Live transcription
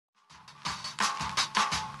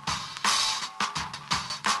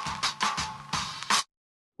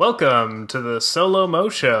Welcome to the Solo-Mo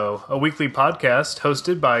Show, a weekly podcast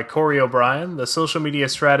hosted by Corey O'Brien, the social media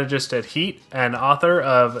strategist at Heat and author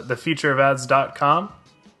of thefutureofads.com.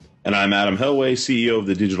 And I'm Adam Helway, CEO of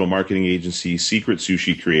the digital marketing agency Secret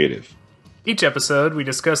Sushi Creative. Each episode, we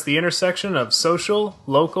discuss the intersection of social,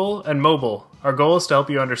 local, and mobile. Our goal is to help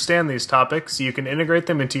you understand these topics so you can integrate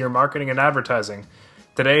them into your marketing and advertising.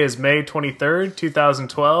 Today is May 23rd,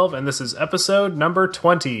 2012, and this is episode number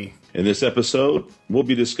 20. In this episode, we'll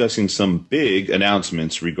be discussing some big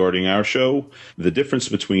announcements regarding our show, the difference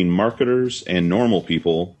between marketers and normal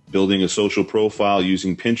people, building a social profile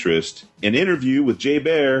using Pinterest, an interview with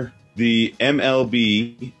Baer, the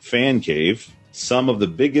MLB fan cave, some of the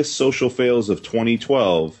biggest social fails of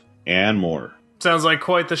 2012, and more. Sounds like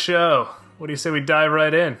quite the show. What do you say we dive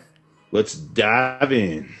right in? Let's dive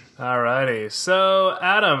in. Alrighty. So,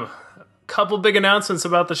 Adam, a couple big announcements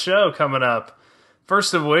about the show coming up.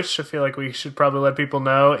 First of which, I feel like we should probably let people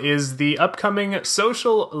know, is the upcoming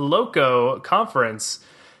Social-Loco conference.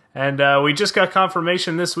 And we just got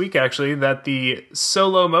confirmation this week, actually, that the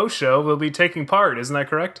Solo-Mo show will be taking part. Isn't that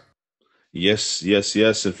correct? Yes.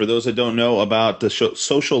 And for those that don't know about the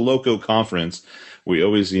Social-Loco conference, we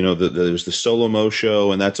always, there's the Solo-Mo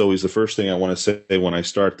show, and that's always the first thing I want to say when I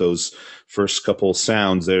start those first couple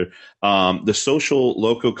sounds there. The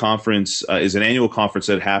Social-Loco conference is an annual conference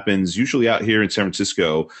that happens usually out here in San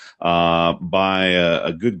Francisco by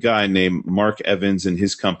a good guy named Mark Evans and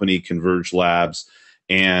his company, Converge Labs.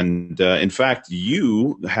 And in fact,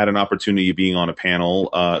 you had an opportunity of being on a panel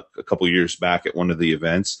a couple years back at one of the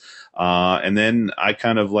events. And then I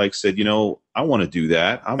kind of said, I want to do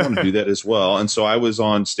that. I want to do that as well. And so I was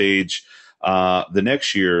on stage the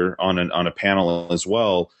next year on a panel as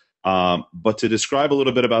well. But to describe a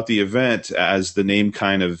little bit about the event, as the name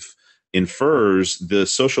kind of infers, the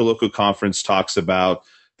Social-Loco conference talks about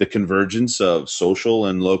the convergence of social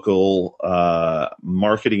and local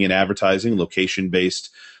marketing and advertising, location-based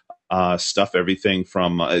stuff, everything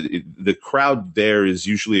from the crowd there is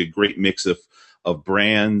usually a great mix of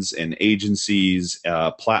brands and agencies,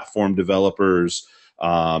 platform developers,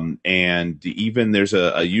 and even there's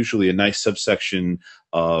usually a nice subsection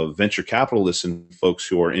of venture capitalists and folks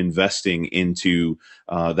who are investing into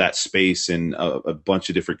that space in a bunch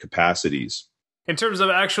of different capacities. In terms of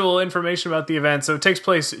actual information about the event, so it takes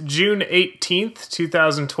place June 18th,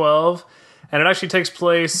 2012, and it actually takes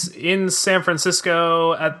place in San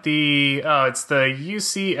Francisco at it's the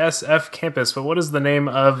UCSF campus, but what is the name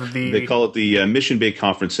of the... They call it the Mission Bay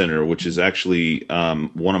Conference Center, which is actually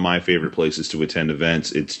one of my favorite places to attend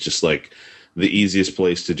events. It's just like the easiest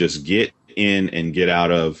place to just get in and get out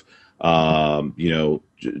of. As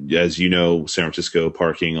you know, San Francisco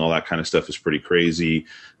parking, all that kind of stuff is pretty crazy.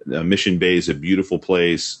 Mission Bay is a beautiful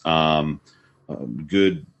place,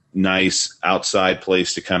 good, nice outside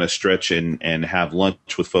place to kind of stretch and have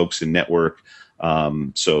lunch with folks and network.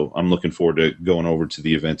 So I'm looking forward to going over to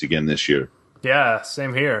the event again this year. Yeah,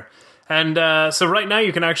 same here. And so right now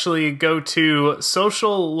you can actually go to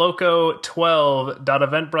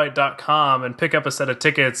socialloco12.eventbrite.com and pick up a set of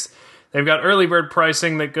tickets. They've got early bird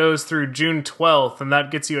pricing that goes through June 12th, and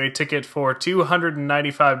that gets you a ticket for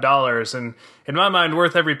 $295. And in my mind,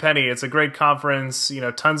 worth every penny. It's a great conference,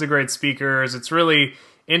 tons of great speakers. It's really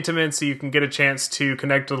intimate, so you can get a chance to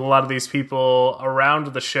connect with a lot of these people around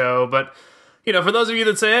the show. But, for those of you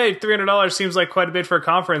that say, hey, $300 seems like quite a bit for a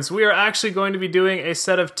conference, we are actually going to be doing a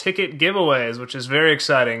set of ticket giveaways, which is very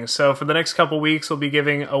exciting. So for the next couple weeks, we'll be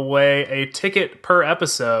giving away a ticket per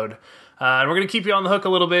episode. And we're going to keep you on the hook a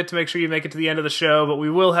little bit to make sure you make it to the end of the show, but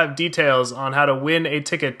we will have details on how to win a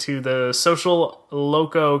ticket to the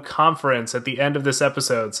Social-Loco conference at the end of this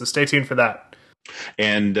episode, so stay tuned for that.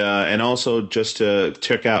 And also, just to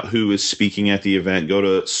check out who is speaking at the event, go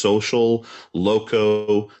to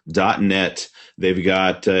socialloco.net. They've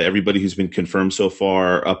got everybody who's been confirmed so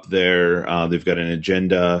far up there. They've got an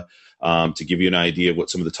agenda to give you an idea of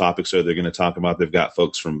what some of the topics are they're going to talk about. They've got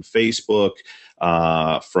folks from Facebook,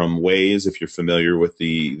 from Waze, if you're familiar with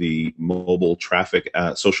the mobile traffic,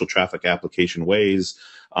 social traffic application Waze,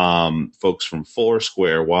 folks from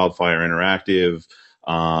Foursquare, Wildfire Interactive,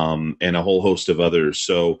 and a whole host of others.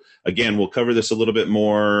 So again, we'll cover this a little bit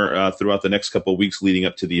more throughout the next couple of weeks leading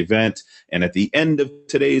up to the event. And at the end of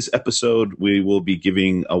today's episode, we will be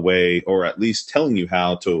giving away, or at least telling you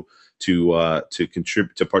how to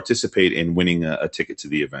contribute, to participate in winning a ticket to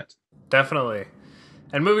the event. Definitely.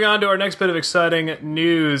 And moving on to our next bit of exciting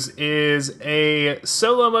news is a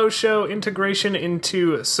Solo-Mo show integration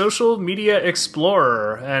into Social Media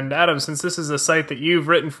Explorer. And Adam, since this is a site that you've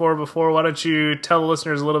written for before, why don't you tell the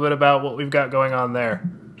listeners a little bit about what we've got going on there?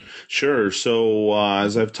 Sure. So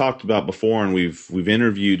as I've talked about before, and we've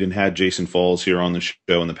interviewed and had Jason Falls here on the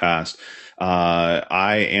show in the past.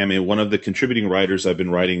 I am one of the contributing writers. I've been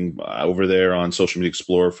writing over there on Social Media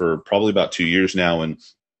Explorer for probably about 2 years now, and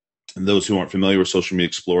those who aren't familiar with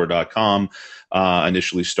socialmediaexplorer.com,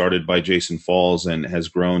 initially started by Jason Falls and has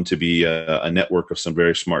grown to be a network of some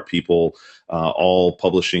very smart people, all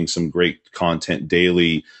publishing some great content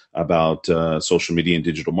daily about social media and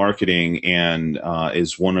digital marketing, and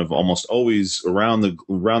is one of almost always around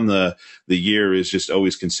the year is just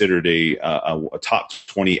always considered a top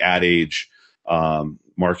 20 ad age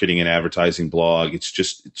marketing and advertising blog. It's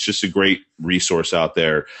just a great resource out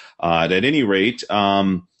there. At any rate,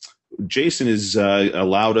 Jason has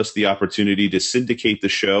allowed us the opportunity to syndicate the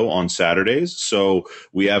show on Saturdays. So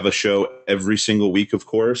we have a show every single week, of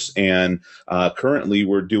course. And currently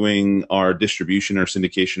we're doing our distribution or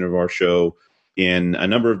syndication of our show in a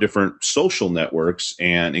number of different social networks,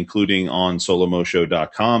 and including on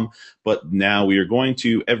solomoshow.com. But now we are going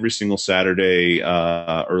to every single Saturday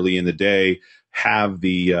early in the day have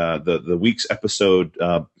the week's episode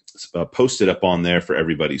posted up on there for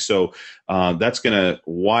everybody. So that's going to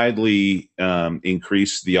widely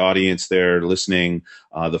increase the audience there listening,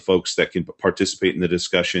 the folks that can participate in the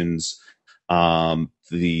discussions,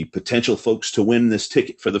 the potential folks to win this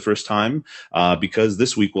ticket for the first time, because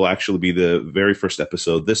this week will actually be the very first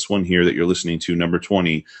episode. This one here that you're listening to, number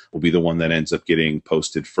 20, will be the one that ends up getting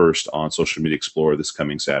posted first on Social Media Explorer this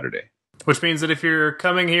coming Saturday. Which means that if you're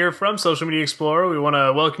coming here from Social Media Explorer, we want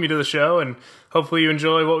to welcome you to the show, and hopefully you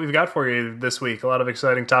enjoy what we've got for you this week. A lot of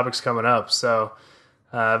exciting topics coming up. So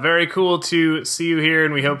very cool to see you here,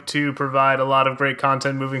 and we hope to provide a lot of great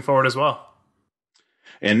content moving forward as well.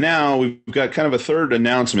 And now we've got kind of a third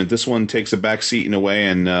announcement. This one takes a back seat in a way,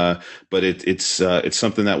 and but it's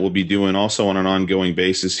something that we'll be doing also on an ongoing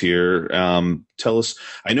basis here. Tell us,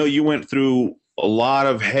 I know you went through a lot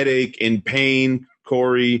of headache and pain,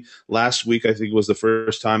 Corey. Last week, I think, was the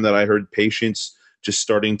first time that I heard patience just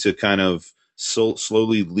starting to kind of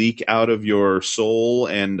slowly leak out of your soul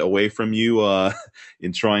and away from you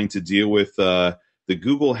in trying to deal with the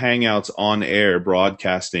Google Hangouts on air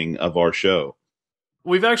broadcasting of our show.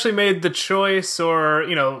 We've actually made the choice, or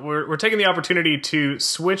we're taking the opportunity to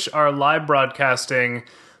switch our live broadcasting.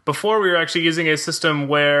 Before, we were actually using a system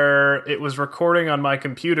where it was recording on my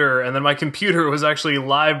computer, and then my computer was actually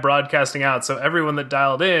live broadcasting out. So everyone that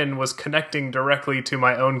dialed in was connecting directly to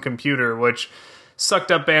my own computer, which sucked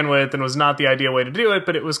up bandwidth and was not the ideal way to do it,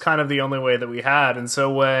 but it was kind of the only way that we had. And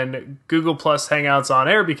so when Google Plus Hangouts on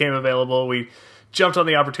Air became available, we jumped on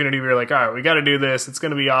the opportunity. We were like, all right, we got to do this. It's going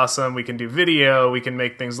to be awesome. We can do video. We can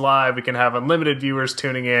make things live. We can have unlimited viewers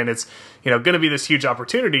tuning in. It's, going to be this huge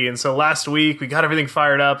opportunity. And so last week we got everything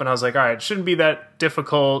fired up, and I was like, all right, it shouldn't be that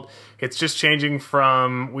difficult. It's just changing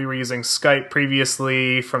from, we were using Skype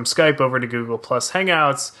previously, from Skype over to Google Plus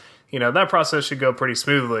Hangouts. That process should go pretty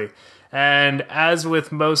smoothly. And as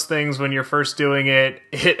with most things, when you're first doing it,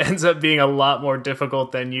 it ends up being a lot more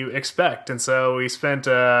difficult than you expect. And so we spent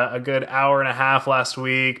a good hour and a half last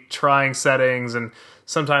week trying settings, and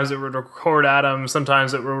sometimes it would record Adam,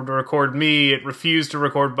 sometimes it would record me. It refused to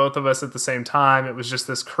record both of us at the same time. It was just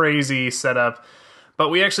this crazy setup. But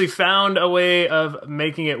we actually found a way of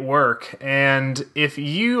making it work. And if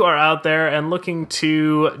you are out there and looking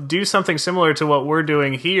to do something similar to what we're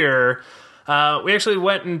doing here, we actually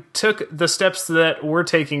went and took the steps that we're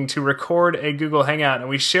taking to record a Google Hangout, and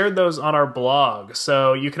we shared those on our blog.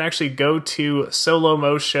 So you can actually go to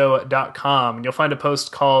solomoshow.com, and you'll find a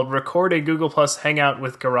post called Record a Google Plus Hangout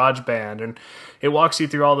with GarageBand, and it walks you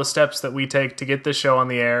through all the steps that we take to get this show on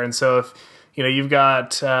the air. And so if you've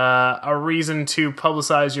got a reason to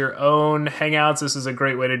publicize your own Hangouts, this is a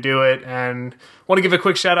great way to do it. And I want to give a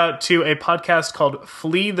quick shout out to a podcast called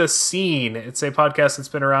Flee the Scene. It's a podcast that's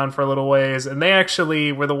been around for a little ways, and they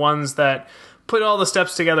actually were the ones that put all the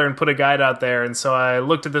steps together and put a guide out there. And so I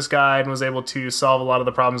looked at this guide and was able to solve a lot of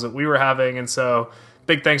the problems that we were having. And so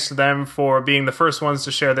big thanks to them for being the first ones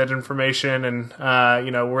to share that information. And,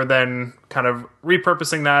 we're then kind of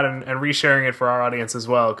repurposing that and resharing it for our audience as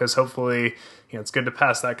well, because hopefully, it's good to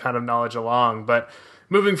pass that kind of knowledge along. But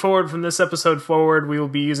moving forward from this episode forward, we will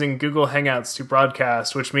be using Google Hangouts to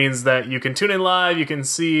broadcast, which means that you can tune in live. You can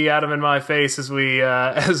see Adam and my face as we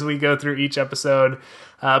go through each episode.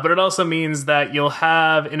 But it also means that you'll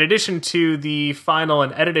have, in addition to the final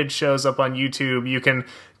and edited shows up on YouTube, you can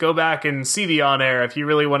go back and see the on air if you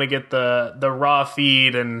really want to get the raw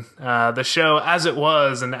feed and the show as it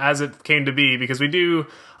was and as it came to be, because we do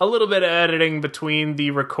a little bit of editing between the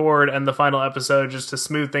record and the final episode just to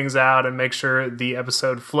smooth things out and make sure the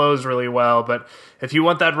episode flows really well. But if you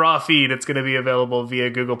want that raw feed, it's going to be available via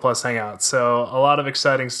Google Plus Hangouts. So a lot of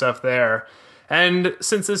exciting stuff there. And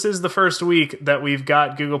since this is the first week that we've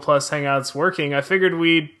got Google Plus Hangouts working, I figured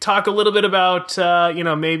we'd talk a little bit about,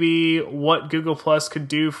 maybe what Google Plus could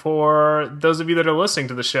do for those of you that are listening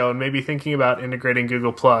to the show and maybe thinking about integrating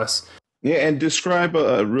Google Plus. Yeah, and describe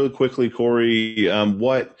really quickly, Corey,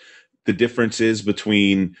 what the difference is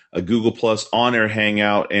between a Google Plus on-air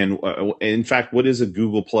Hangout and, in fact, what is a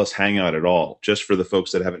Google Plus Hangout at all, just for the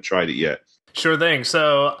folks that haven't tried it yet? Sure thing.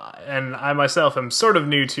 So, and I myself am sort of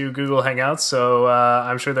new to Google Hangouts, so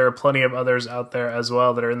I'm sure there are plenty of others out there as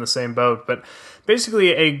well that are in the same boat. But basically,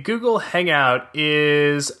 a Google Hangout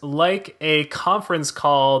is like a conference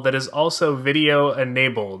call that is also video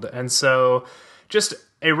enabled. And so just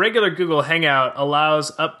a regular Google Hangout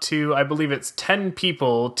allows up to, I believe it's 10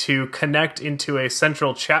 people to connect into a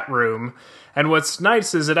central chat room. And what's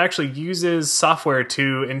nice is it actually uses software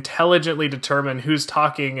to intelligently determine who's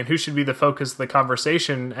talking and who should be the focus of the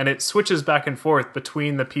conversation, and it switches back and forth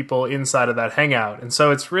between the people inside of that Hangout. And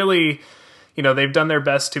so it's really, they've done their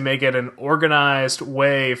best to make it an organized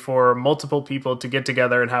way for multiple people to get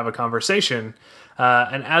together and have a conversation.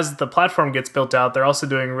 And as the platform gets built out, they're also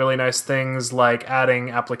doing really nice things like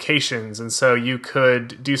adding applications. And so you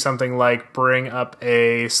could do something like bring up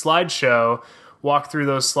a slideshow, walk through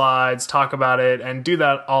those slides, talk about it, and do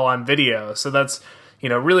that all on video. So that's,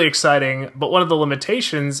 really exciting. But one of the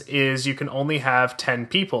limitations is you can only have 10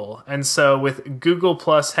 people. And so with Google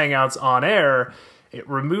Plus Hangouts on air, it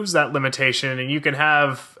removes that limitation, and you can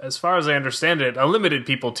have, as far as I understand it, unlimited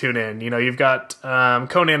people tune in. You've got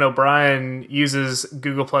Conan O'Brien uses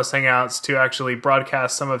Google Plus Hangouts to actually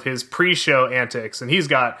broadcast some of his pre-show antics, and he's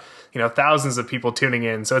got thousands of people tuning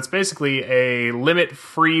in. So it's basically a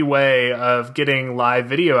limit-free way of getting live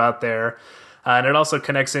video out there. And it also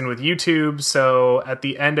connects in with YouTube. So at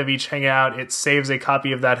the end of each Hangout, it saves a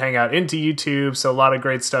copy of that Hangout into YouTube. So a lot of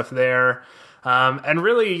great stuff there. And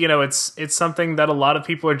really, it's something that a lot of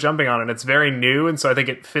people are jumping on, and it's very new. And so I think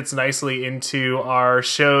it fits nicely into our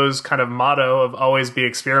show's kind of motto of always be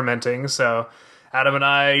experimenting. So Adam and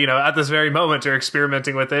I, at this very moment are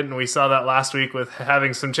experimenting with it, and we saw that last week with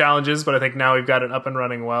having some challenges, but I think now we've got it up and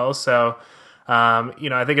running well. So,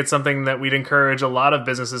 I think it's something that we'd encourage a lot of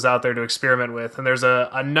businesses out there to experiment with. And there's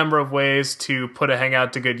a number of ways to put a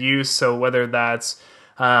Hangout to good use. So whether that's,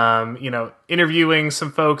 interviewing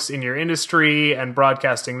some folks in your industry and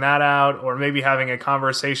broadcasting that out, or maybe having a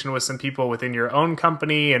conversation with some people within your own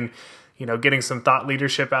company and getting some thought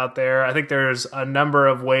leadership out there. I think there's a number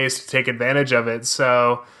of ways to take advantage of it.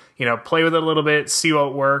 So, play with it a little bit, see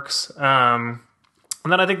what works.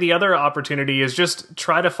 And then I think the other opportunity is just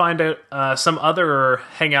try to find some other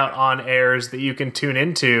Hangout on airs that you can tune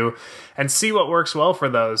into and see what works well for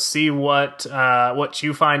those. See what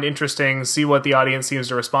you find interesting, see what the audience seems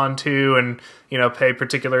to respond to, and, pay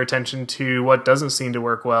particular attention to what doesn't seem to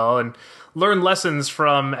work well, and learn lessons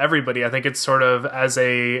from everybody. I think it's sort of as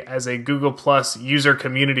a Google Plus user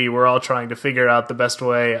community, we're all trying to figure out the best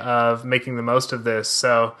way of making the most of this.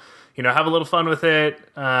 So, have a little fun with it.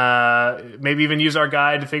 Maybe even use our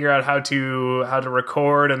guide to figure out how to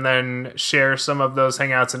record and then share some of those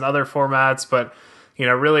Hangouts in other formats. But,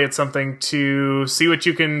 really it's something to see what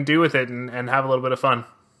you can do with it and have a little bit of fun.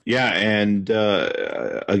 Yeah, and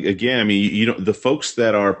again, I mean, the folks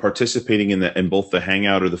that are participating in both the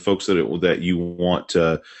Hangout or the folks that you want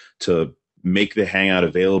to make the Hangout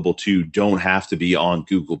available to don't have to be on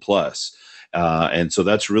Google Plus, and so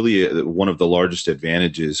that's really one of the largest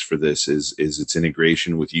advantages for this is its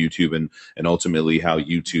integration with YouTube and ultimately how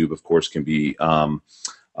YouTube, of course, can be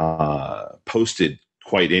posted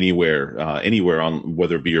quite anywhere on,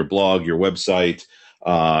 whether it be your blog, your website,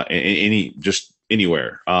 just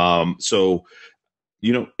anywhere. So,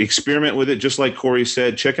 experiment with it. Just like Corey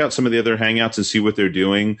said, check out some of the other Hangouts and see what they're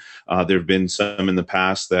doing. There have been some in the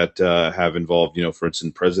past that have involved, for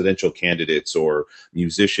instance, presidential candidates or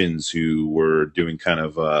musicians who were doing kind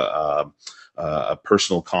of a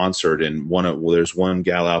personal concert. And there's one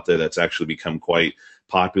gal out there that's actually become quite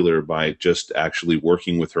popular by just actually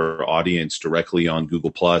working with her audience directly on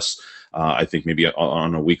Google Plus. I think maybe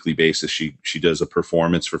on a weekly basis, she does a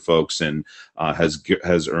performance for folks and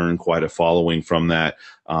has earned quite a following from that.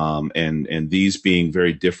 And these being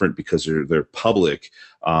very different because they're public,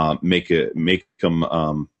 make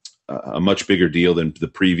them a much bigger deal than the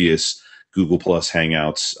previous Google Plus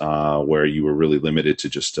Hangouts, where you were really limited to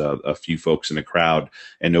just a few folks in a crowd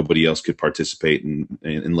and nobody else could participate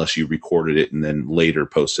unless you recorded it and then later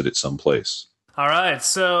posted it someplace. All right,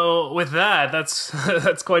 so with that, that's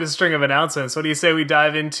that's quite a string of announcements. What do you say we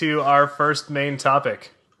dive into our first main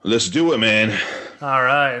topic? Let's do it, man. All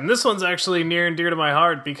right, and this one's actually near and dear to my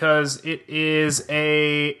heart because it is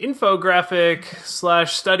a infographic /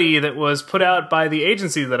 study that was put out by the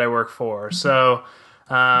agency that I work for. So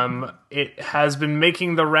it has been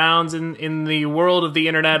making the rounds in the world of the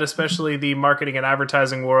internet, especially the marketing and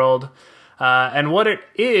advertising world. And what it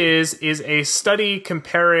is a study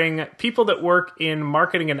comparing people that work in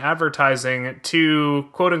marketing and advertising to,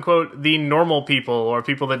 quote unquote, the normal people or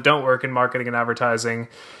people that don't work in marketing and advertising,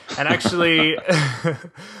 and actually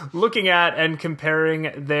looking at and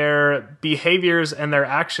comparing their behaviors and their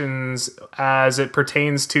actions as it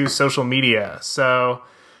pertains to social media. So,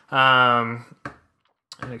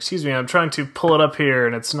 excuse me, I'm trying to pull it up here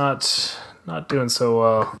and it's not doing so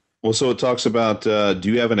well. Well, so it talks about, do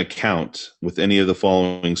you have an account with any of the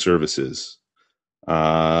following services?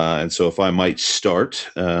 And so if I might start,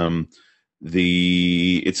 it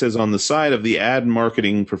says on the side of the ad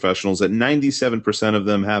marketing professionals that 97% of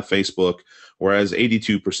them have Facebook, whereas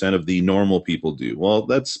 82% of the normal people do. Well,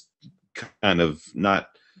 that's kind of not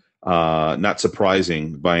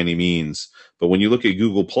surprising by any means. But when you look at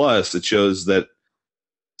Google Plus, it shows that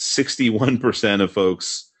 61% of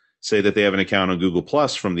folks say that they have an account on Google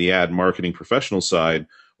Plus from the ad marketing professional side,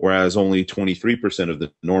 whereas only 23% of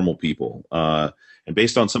the normal people. And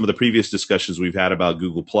based on some of the previous discussions we've had about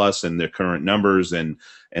Google Plus and their current numbers and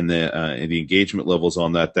the engagement levels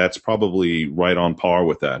on that, that's probably right on par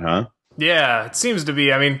with that, huh? Yeah, it seems to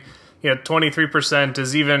be. I mean, 23%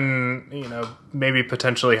 is even, maybe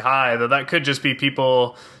potentially high, though that could just be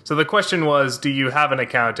people. So the question was, do you have an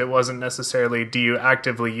account? It wasn't necessarily, do you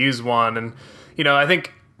actively use one? And, I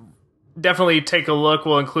think definitely take a look.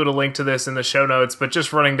 We'll include a link to this in the show notes, but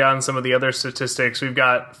just running down some of the other statistics, we've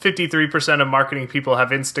got 53% of marketing people have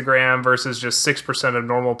Instagram versus just 6% of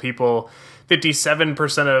normal people.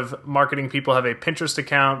 57% of marketing people have a Pinterest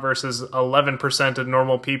account versus 11% of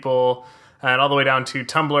normal people. And all the way down to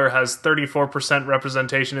Tumblr has 34%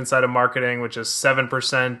 representation inside of marketing, which is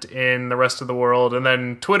 7% in the rest of the world. And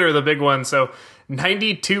then Twitter, the big one. So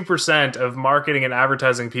 92% of marketing and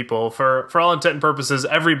advertising people, for all intent and purposes,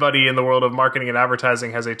 everybody in the world of marketing and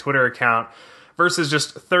advertising has a Twitter account versus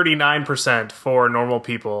just 39% for normal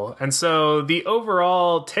people. And so the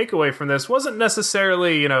overall takeaway from this wasn't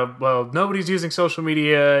necessarily, well, nobody's using social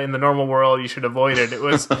media in the normal world, you should avoid it.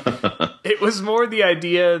 It was more the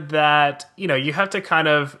idea that, you have to kind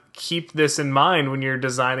of keep this in mind when you're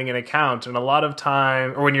designing an account. And a lot of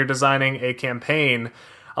time, or when you're designing a campaign,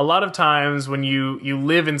 a lot of times when you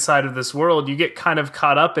live inside of this world, you get kind of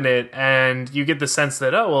caught up in it and you get the sense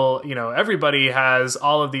that, oh, well, everybody has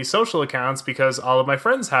all of these social accounts because all of my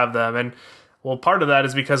friends have them. And well, part of that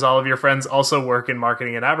is because all of your friends also work in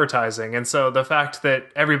marketing and advertising. And so the fact that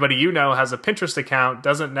everybody has a Pinterest account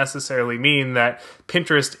doesn't necessarily mean that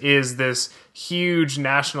Pinterest is this huge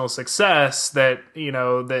national success that,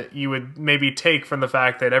 that you would maybe take from the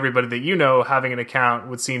fact that everybody that having an account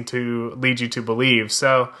would seem to lead you to believe.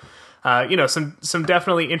 So, some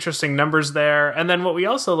definitely interesting numbers there. And then what we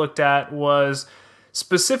also looked at was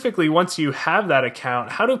specifically once you have that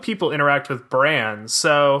account, how do people interact with brands?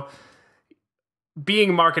 So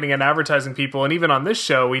being marketing and advertising people, and even on this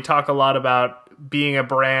show, we talk a lot about being a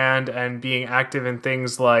brand and being active in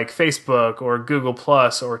things like Facebook or Google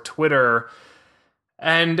Plus or Twitter.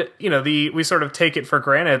 And, we sort of take it for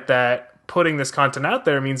granted that putting this content out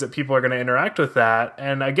there means that people are going to interact with that.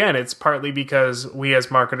 And again, it's partly because we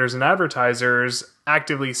as marketers and advertisers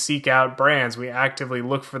actively seek out brands. We actively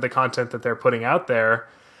look for the content that they're putting out there.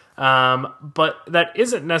 But that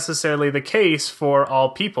isn't necessarily the case for all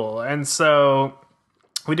people. And so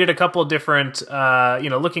we did a couple of different,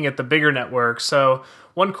 looking at the bigger networks. So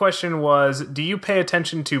one question was, do you pay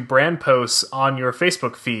attention to brand posts on your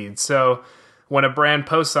Facebook feed? So when a brand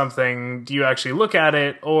posts something, do you actually look at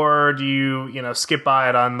it, or do you, skip by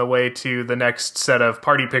it on the way to the next set of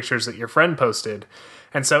party pictures that your friend posted?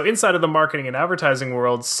 And so inside of the marketing and advertising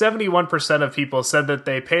world, 71% of people said that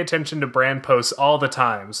they pay attention to brand posts all the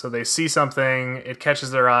time. So they see something, it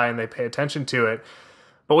catches their eye, and they pay attention to it.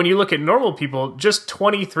 But when you look at normal people, just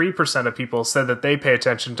 23% of people said that they pay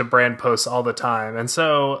attention to brand posts all the time. And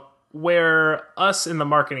so where us in the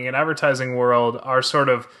marketing and advertising world are sort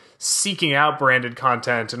of seeking out branded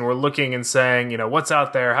content, and we're looking and saying, what's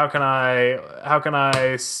out there? How can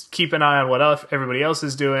I keep an eye on what else everybody else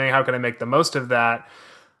is doing? How can I make the most of that?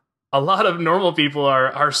 a lot of normal people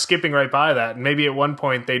are skipping right by that. And maybe at one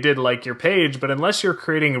point they did like your page, but unless you're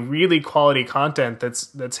creating really quality content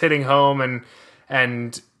that's hitting home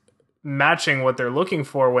and matching what they're looking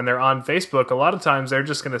for when they're on Facebook, a lot of times they're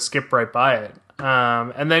just going to skip right by it.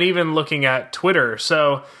 And then even looking at Twitter.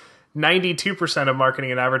 So 92% of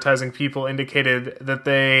marketing and advertising people indicated that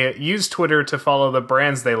they use Twitter to follow the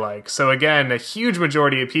brands they like. So again, a huge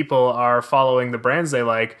majority of people are following the brands they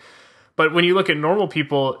like. But when you look at normal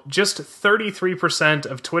people, just 33%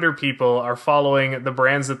 of Twitter people are following the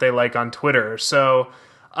brands that they like on Twitter. So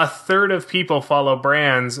a third of people follow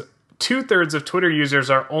brands. Two-thirds of Twitter users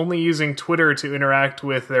are only using Twitter to interact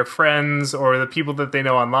with their friends or the people that they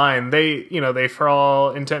know online. They for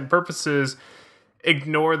all intent and purposes,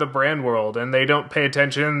 ignore the brand world, and they don't pay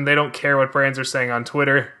attention. They don't care what brands are saying on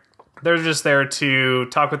Twitter. They're just there to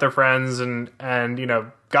talk with their friends and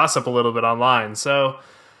gossip a little bit online. So,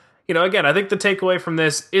 again, I think the takeaway from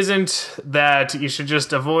this isn't that you should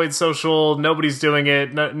just avoid social. Nobody's doing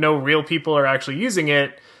it. No real people are actually using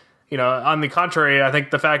it. On the contrary, I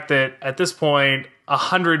think the fact that at this point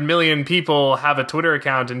 100 million people have a Twitter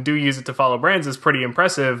account and do use it to follow brands is pretty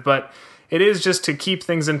impressive. But it is just to keep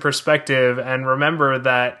things in perspective and remember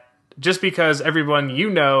that just because everyone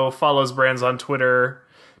follows brands on Twitter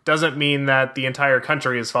doesn't mean that the entire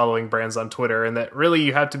country is following brands on Twitter, and that really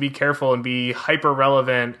you have to be careful and be hyper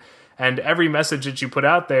relevant. And every message that you put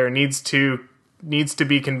out there needs to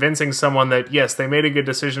be convincing someone that, yes, they made a good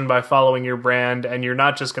decision by following your brand, and you're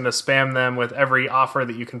not just going to spam them with every offer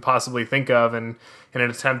that you can possibly think of in an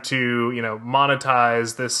attempt to,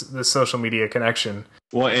 monetize this social media connection.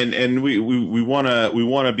 Well, and we want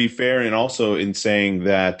to be fair, and also in saying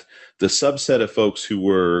that the subset of folks who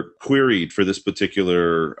were queried for this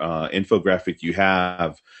particular infographic you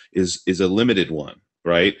have is a limited one.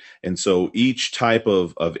 Right. And so each type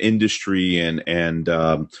of industry and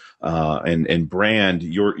brand,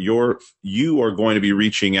 you are going to be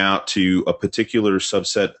reaching out to a particular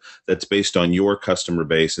subset that's based on your customer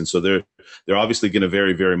base. And so they're obviously going to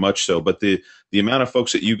vary very much so. But the amount of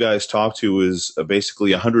folks that you guys talk to is basically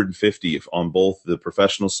 150 on both the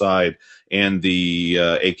professional side and the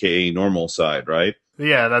AKA normal side. Right.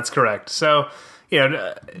 Yeah, that's correct. So,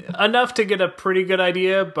 enough to get a pretty good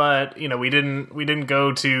idea, but we didn't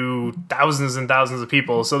go to thousands and thousands of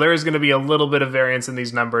people, so there is going to be a little bit of variance in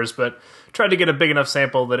these numbers, but tried to get a big enough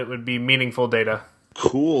sample that it would be meaningful data.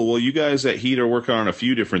 Cool. Well, you guys at Heat are working on a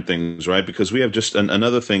few different things, right? Because we have just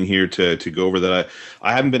another thing here to go over that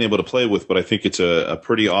I haven't been able to play with, but I think it's a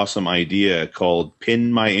pretty awesome idea called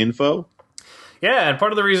Pin My Info. Yeah, and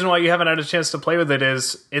part of the reason why you haven't had a chance to play with it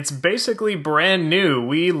is it's basically brand new.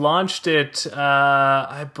 We launched it,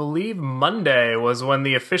 I believe Monday was when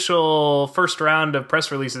the official first round of press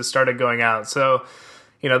releases started going out. So,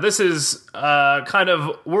 this is kind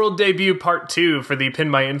of world debut part 2 for the Pin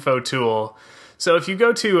My Info tool. So if you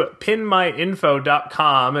go to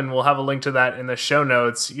pinmyinfo.com, and we'll have a link to that in the show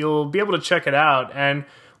notes, you'll be able to check it out. And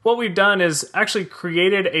what we've done is actually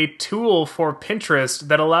created a tool for Pinterest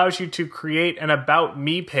that allows you to create an About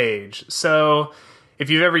Me page. So if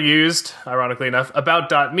you've ever used, ironically enough,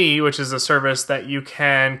 About.me, which is a service that you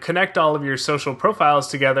can connect all of your social profiles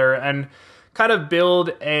together and kind of build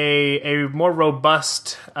a more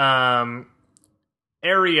robust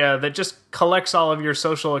area that just collects all of your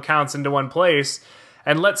social accounts into one place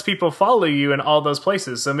and lets people follow you in all those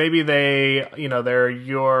places. So maybe they're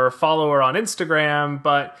your follower on Instagram,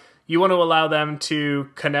 but you want to allow them to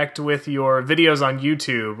connect with your videos on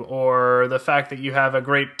YouTube, or the fact that you have a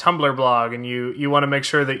great Tumblr blog and you want to make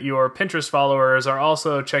sure that your Pinterest followers are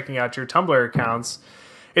also checking out your Tumblr accounts.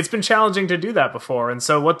 It's been challenging to do that before. And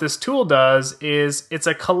so what this tool does is it's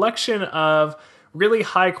a collection of really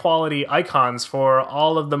high quality icons for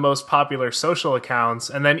all of the most popular social accounts,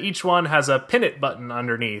 and then each one has a pin it button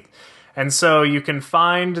underneath. And so you can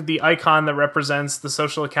find the icon that represents the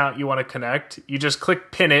social account you want to connect. You just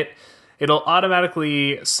click pin it. It'll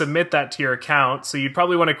automatically submit that to your account. So you'd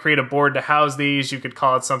probably want to create a board to house these. You could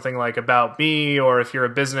call it something like About Me, or if you're a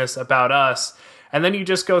business, About Us. And then you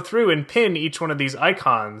just go through and pin each one of these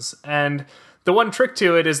icons. And the one trick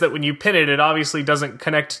to it is that when you pin it, it obviously doesn't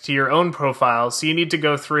connect to your own profile. So you need to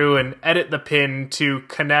go through and edit the pin to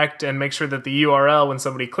connect and make sure that the URL, when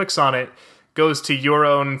somebody clicks on it, goes to your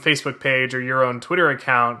own Facebook page or your own Twitter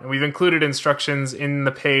account. And we've included instructions in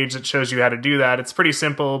the page that shows you how to do that. It's pretty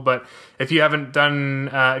simple, but if you haven't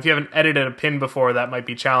edited a pin before, that might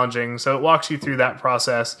be challenging. So it walks you through that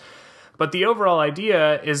process. But the overall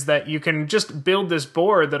idea is that you can just build this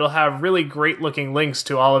board that'll have really great looking links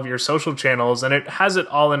to all of your social channels, and it has it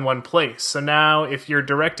all in one place. So now if you're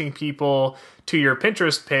directing people to your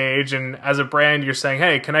Pinterest page, and as a brand you're saying,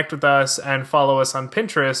 hey, connect with us and follow us on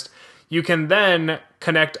Pinterest, you can then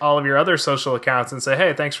connect all of your other social accounts and say,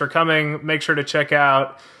 hey, thanks for coming. Make sure to check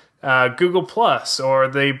out Google Plus or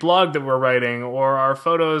the blog that we're writing or our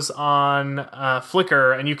photos on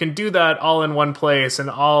Flickr. And you can do that all in one place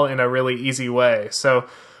and all in a really easy way. So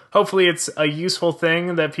hopefully it's a useful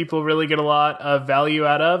thing that people really get a lot of value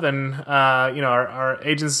out of. And, our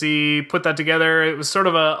agency put that together. It was sort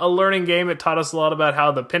of a learning game. It taught us a lot about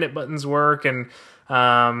how the pin it buttons work and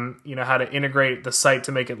how to integrate the site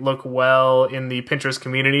to make it look well in the Pinterest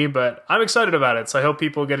community. But I'm excited about it. So I hope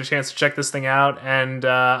people get a chance to check this thing out. And,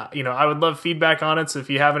 I would love feedback on it. So if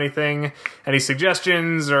you have any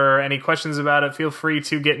suggestions or any questions about it, feel free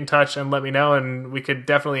to get in touch and let me know. And we could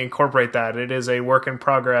definitely incorporate that. It is a work in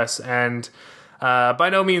progress and by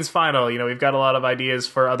no means final. We've got a lot of ideas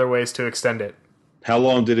for other ways to extend it. How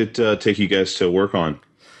long did it take you guys to work on?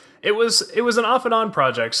 It was an off and on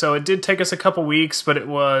project, so it did take us a couple weeks, but it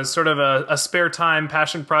was sort of a spare time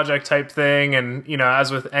passion project type thing. And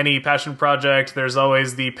as with any passion project, there's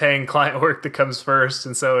always the paying client work that comes first,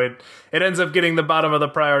 and so it ends up getting the bottom of the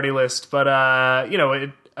priority list. But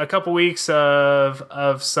a couple weeks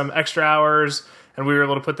of some extra hours, and we were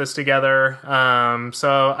able to put this together.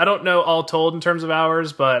 So I don't know all told in terms of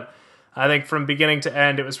hours, but I think from beginning to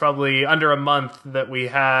end, it was probably under a month that we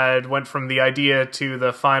went from the idea to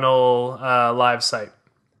the final live site.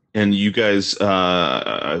 And you guys,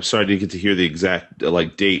 I'm sorry I didn't get to hear the exact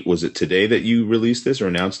date. Was it today that you released this or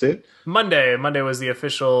announced it? Monday. Monday was the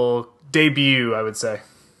official debut, I would say.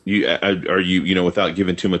 Are you without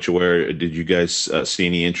giving too much away, did you guys see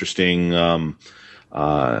any interesting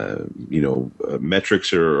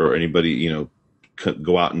metrics or anybody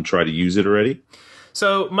go out and try to use it already?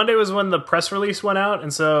 So Monday was when the press release went out,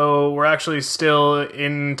 and so we're actually still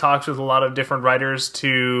in talks with a lot of different writers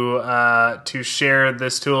to share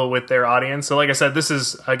this tool with their audience. So like I said, this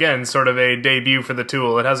is again sort of a debut for the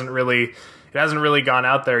tool. It hasn't really gone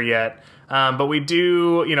out there yet. But we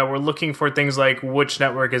do, we're looking for things like which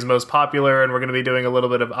network is most popular, and we're going to be doing a little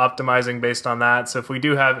bit of optimizing based on that. So if we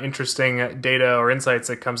do have interesting data or insights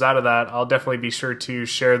that comes out of that, I'll definitely be sure to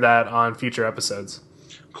share that on future episodes.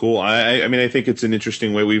 Cool. I mean, I think it's an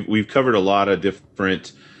interesting way. We've covered a lot of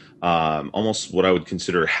different, almost what I would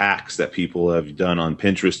consider hacks that people have done on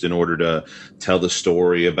Pinterest in order to tell the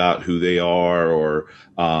story about who they are, or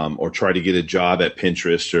try to get a job at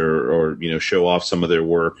Pinterest, or show off some of their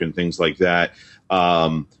work and things like that.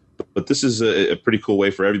 But this is a pretty cool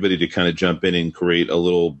way for everybody to kind of jump in and create a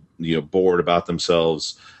little board about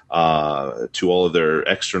themselves. To all of their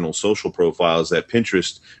external social profiles that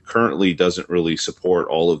Pinterest currently doesn't really support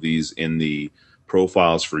all of these in the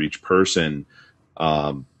profiles for each person,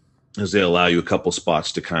 as they allow you a couple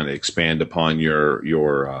spots to kind of expand upon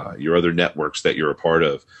your other networks that you're a part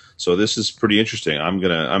of. So this is pretty interesting. I'm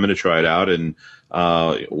gonna try it out, and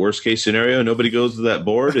worst case scenario, nobody goes to that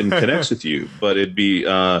board and connects with you. But it'd be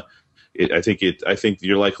I think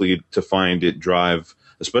you're likely to find it drive,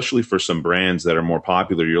 especially for some brands that are more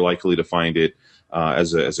popular, you're likely to find it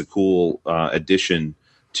as a cool addition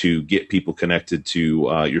to get people connected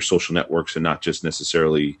to your social networks, and not just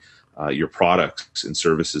necessarily your products and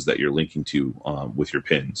services that you're linking to with your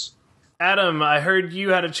pins. Adam, I heard you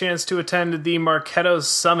had a chance to attend the Marketo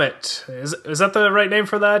Summit. Is that the right name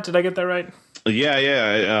for that? Did I get that right?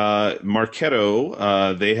 Yeah.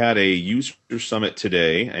 Marketo, they had a user summit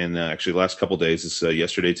today, and actually the last couple of days. It's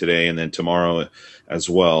yesterday, today, and then tomorrow as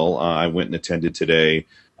well. I went and attended today.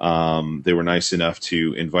 They were nice enough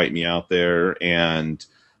to invite me out there, and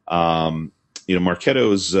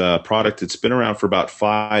Marketo's product, it's been around for about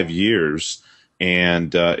 5 years,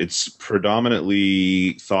 and it's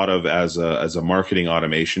predominantly thought of as a marketing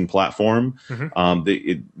automation platform.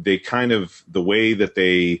 Mm-hmm. They kind of, the way that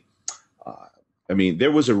they,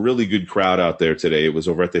 there was a really good crowd out there today. It was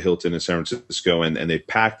over at the Hilton in San Francisco, and they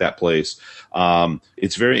packed that place.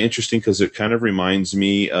 It's very interesting because it kind of reminds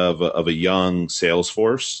me of a young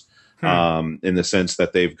Salesforce, in the sense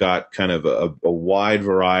that they've got kind of a wide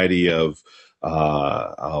variety of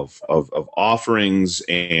offerings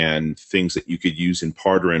and things that you could use in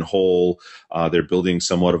part or in whole. They're building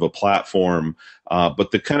somewhat of a platform.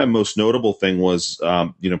 But the kind of most notable thing was,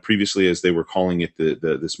 previously, as they were calling it,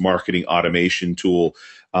 this marketing automation tool.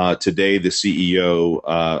 Today, the CEO,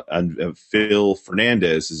 Phil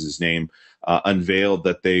Fernandez is his name, unveiled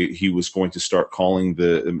that he was going to start calling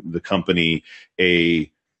the company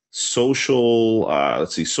a social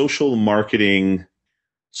marketing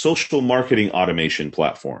social marketing automation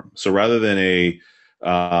platform. So rather than a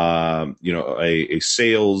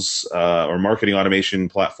sales or marketing automation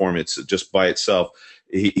platform, it's just by itself.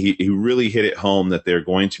 He really hit it home that they're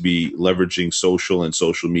going to be leveraging social and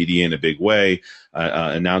social media in a big way.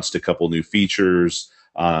 Announced a couple new features,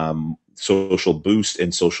 social boost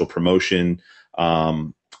and social promotion.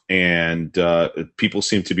 And people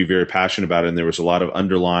seem to be very passionate about it. And there was a lot of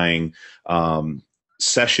underlying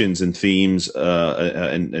sessions and themes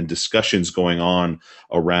and discussions going on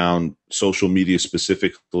around social media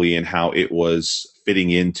specifically and how it was fitting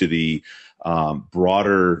into the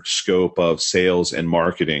broader scope of sales and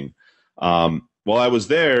marketing. While I was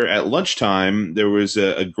there at lunchtime, there was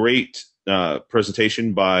a great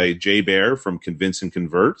presentation by Baer from Convince and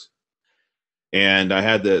Convert. And I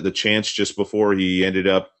had the chance just before he ended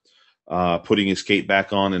up putting his cape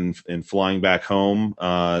back on and flying back home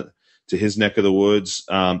to his neck of the woods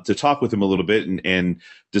to talk with him a little bit and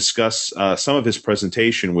discuss some of his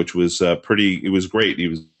presentation, which was it was great. He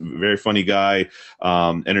was a very funny guy,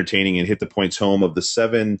 entertaining, and hit the points home of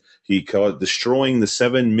he called it destroying the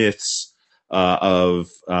 7 myths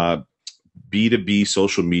of B2B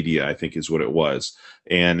social media, I think is what it was.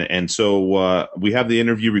 And so we have the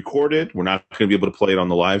interview recorded. We're not going to be able to play it on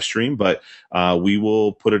the live stream, but we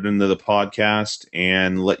will put it into the podcast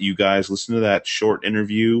and let you guys listen to that short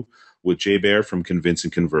interview with Baer from Convince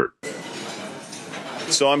and Convert.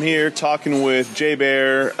 So I'm here talking with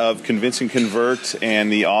Baer of Convince and Convert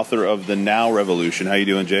and the author of The Now Revolution. How you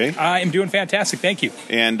doing, Jay? I am doing fantastic, thank you.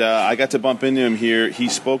 And I got to bump into him here. He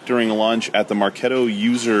spoke during lunch at the Marketo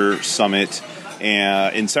User Summit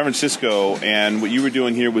in San Francisco, and what you were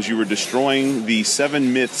doing here was you were destroying the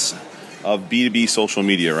 7 myths of B2B social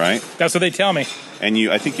media, right? That's what they tell me. And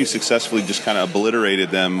I think you successfully just kind of obliterated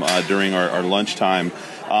them during our lunchtime.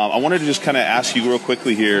 I wanted to just kind of ask you real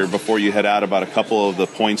quickly here before you head out about a couple of the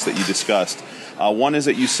points that you discussed. One is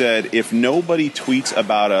that you said, if nobody tweets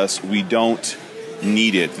about us, we don't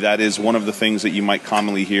need it. That is one of the things that you might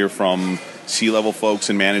commonly hear from C-level folks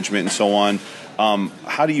in management and so on.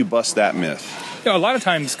 How do you bust that myth? A lot of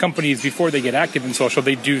times companies, before they get active in social,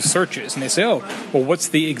 they do searches and they say, oh, well, what's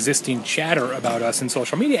the existing chatter about us in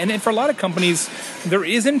social media? And for a lot of companies, there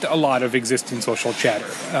isn't a lot of existing social chatter,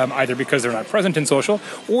 either because they're not present in social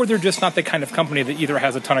or they're just not the kind of company that either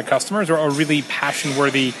has a ton of customers or a really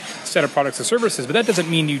passion-worthy set of products or services. But that doesn't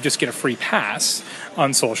mean you just get a free pass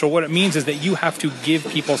on social. What it means is that you have to give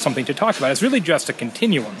people something to talk about. It's really just a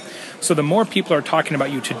continuum. So the more people are talking about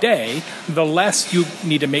you today, the less you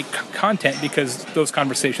need to make content because those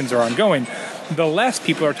conversations are ongoing. The less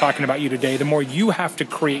people are talking about you today, the more you have to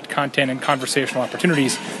create content and conversational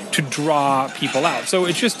opportunities to draw people out. So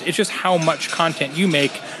it's just how much content you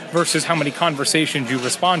make versus how many conversations you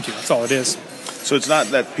respond to. That's all it is. So it's not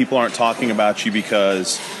that people aren't talking about you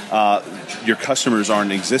because your customers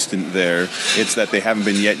aren't existent there. It's that they haven't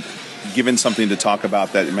been yet given something to talk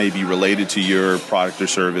about that may be related to your product or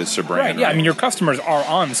service or brand. Right, yeah. Right? I mean, your customers are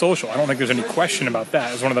on social. I don't think there's any question about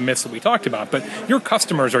that. It's one of the myths that we talked about. But your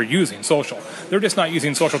customers are using social. They're just not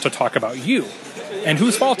using social to talk about you. And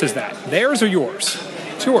whose fault is that? Theirs or yours?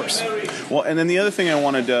 It's yours. Well, and then the other thing I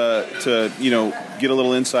wanted to get a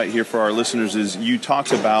little insight here for our listeners is you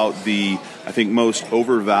talked about the, I think, most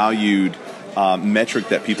overvalued metric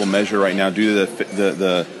that people measure right now due to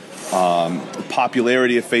the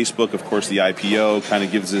popularity of Facebook. Of course, the IPO kind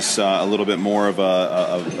of gives us a little bit more of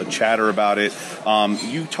a chatter about it.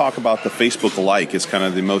 You talk about the Facebook like as kind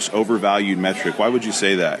of the most overvalued metric. Why would you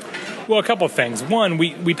say that? Well, a couple of things. One,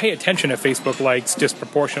 we pay attention to Facebook likes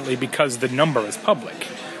disproportionately because the number is public,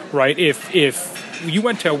 right? If you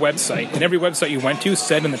went to a website and every website you went to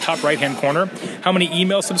said in the top right-hand corner how many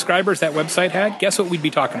email subscribers that website had, guess what we'd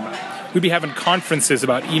be talking about? We'd be having conferences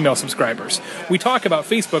about email subscribers. We talk about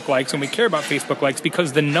Facebook likes and we care about Facebook likes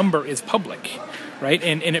because the number is public, right?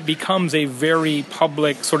 And it becomes a very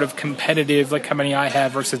public sort of competitive, like how many I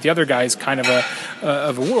have versus the other guys kind of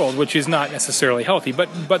a world, which is not necessarily healthy.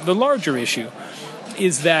 But the larger issue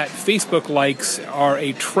is that Facebook likes are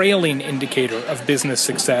a trailing indicator of business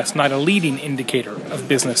success, not a leading indicator of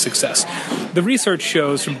business success. The research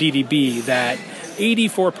shows from DDB that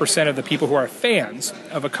 84% of the people who are fans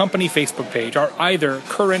of a company Facebook page are either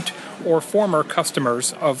current or former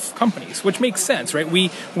customers of companies, which makes sense, right? We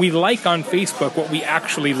like on Facebook what we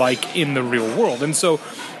actually like in the real world. And so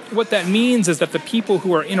what that means is that the people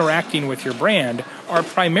who are interacting with your brand are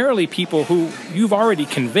primarily people who you've already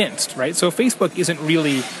convinced, right? So Facebook isn't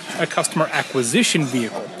really a customer acquisition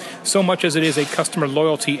vehicle so much as it is a customer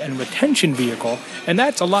loyalty and retention vehicle. And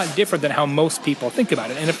that's a lot different than how most people think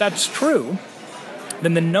about it. And if that's true,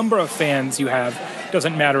 then the number of fans you have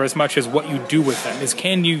doesn't matter as much as what you do with them. Is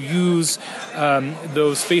can you use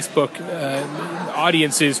those Facebook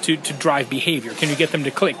audiences to drive behavior? Can you get them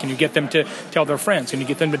to click? Can you get them to tell their friends? Can you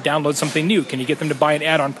get them to download something new? Can you get them to buy an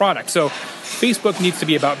add-on product? So Facebook needs to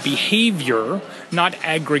be about behavior, not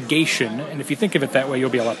aggregation. And if you think of it that way, you'll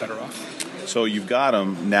be a lot better off. So you've got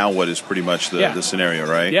them. Now what is pretty much the scenario,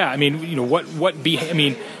 right? Yeah, I mean,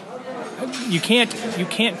 you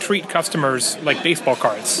can't treat customers like baseball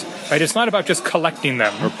cards, right? It's not about just collecting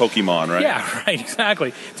them. Or Pokemon, right? Yeah, right,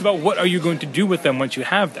 exactly. It's about what are you going to do with them once you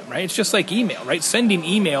have them, right? It's just like email, right? Sending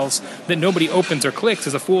emails that nobody opens or clicks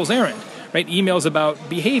is a fool's errand, right? Emails about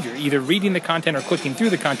behavior, either reading the content or clicking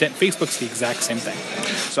through the content. Facebook's the exact same thing.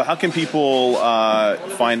 So how can people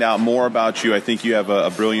find out more about you? I think you have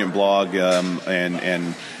a brilliant blog,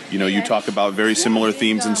 and you talk about very similar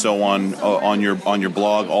themes and so on your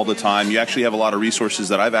blog all the time. You actually have a lot of resources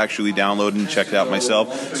that I've actually downloaded and checked out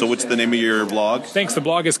myself. So what's the name of your blog? Thanks. The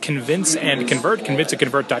blog is Convince and Convert,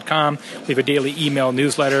 convinceandconvert.com. We have a daily email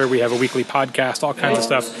newsletter. We have a weekly podcast, all kinds of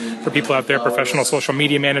stuff for people out there, professional social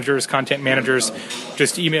media managers, content managers.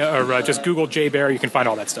 Just email or just Google Jay Baer. You can find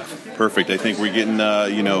all that stuff. Perfect. I think we're getting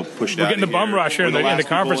pushed out. We're getting the bum rush here in the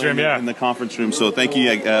conference room. In the conference room. So thank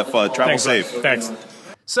you. Travel safe. Thanks.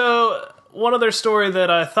 So, one other story that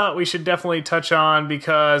I thought we should definitely touch on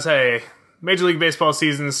because, hey, Major League Baseball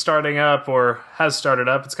season is starting up or has started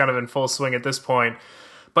up. It's kind of in full swing at this point.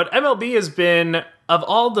 But MLB has been, of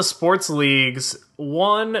all the sports leagues,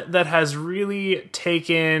 one that has really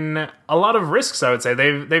taken a lot of risks, I would say.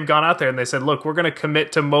 They've gone out there and they said, look, we're going to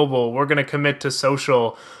commit to mobile. We're going to commit to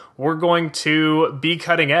social. We're going to be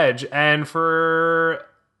cutting edge. And for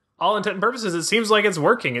all intent and purposes, it seems like it's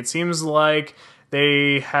working. It seems like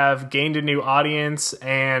they have gained a new audience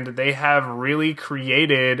and they have really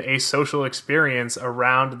created a social experience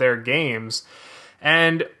around their games.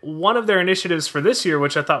 And one of their initiatives for this year,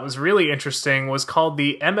 which I thought was really interesting, was called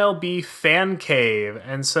the MLB Fan Cave.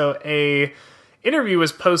 And so a interview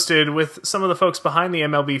was posted with some of the folks behind the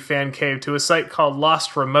MLB Fan Cave to a site called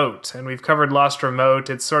Lost Remote. And we've covered Lost Remote.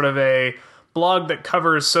 It's sort of a blog that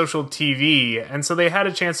covers social TV, and so they had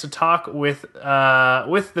a chance to talk with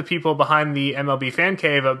the people behind the MLB Fan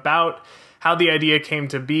Cave about how the idea came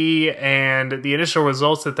to be and the initial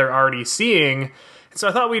results that they're already seeing. And so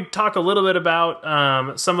I thought we'd talk a little bit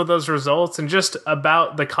about some of those results and just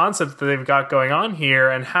about the concept that they've got going on here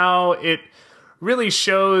and how it really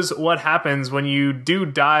shows what happens when you do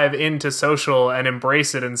dive into social and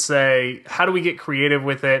embrace it and say, how do we get creative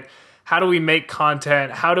with it? How do we make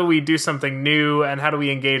content? How do we do something new? And how do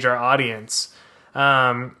we engage our audience?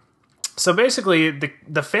 So basically,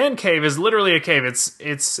 the fan cave is literally a cave.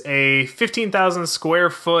 It's a 15,000 square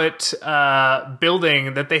foot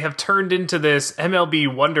building that they have turned into this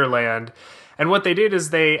MLB Wonderland. And what they did is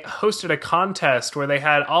they hosted a contest where they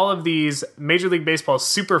had all of these Major League Baseball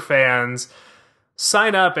super fans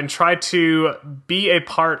sign up and try to be a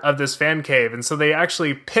part of this fan cave. And so they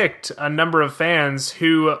actually picked a number of fans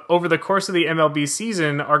who, over the course of the MLB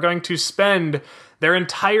season, are going to spend their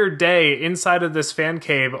entire day inside of this fan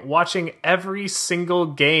cave watching every single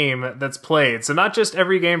game that's played. So not just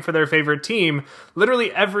every game for their favorite team,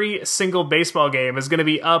 literally every single baseball game is going to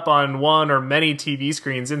be up on one or many TV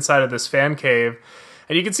screens inside of this fan cave.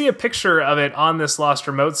 And you can see a picture of it on this Lost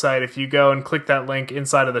Remote site if you go and click that link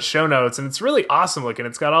inside of the show notes. And it's really awesome looking.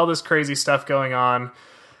 It's got all this crazy stuff going on.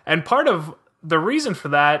 And part of the reason for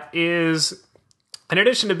that is, in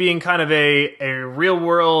addition to being kind of a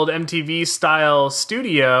real-world MTV-style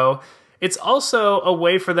studio, it's also a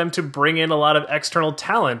way for them to bring in a lot of external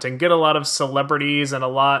talent and get a lot of celebrities and a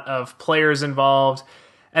lot of players involved.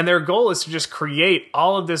 And their goal is to just create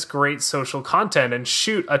all of this great social content and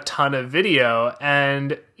shoot a ton of video.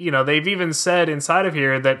 And, they've even said inside of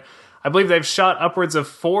here that I believe they've shot upwards of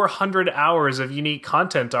 400 hours of unique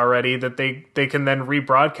content already that they can then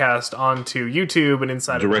rebroadcast onto YouTube and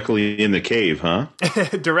inside directly in the cave, huh?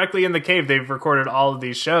 Directly in the cave. They've recorded all of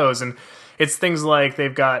these shows. And it's things like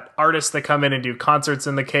they've got artists that come in and do concerts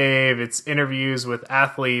in the cave. It's interviews with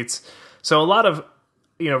athletes. So a lot of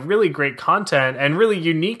really great content and really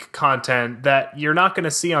unique content that you're not going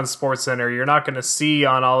to see on SportsCenter. You're not going to see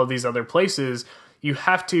on all of these other places. You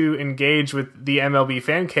have to engage with the MLB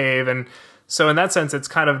Fan Cave. And so in that sense, it's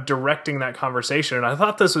kind of directing that conversation. And I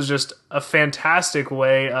thought this was just a fantastic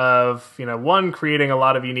way of, one, creating a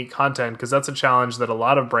lot of unique content, because that's a challenge that a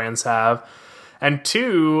lot of brands have. And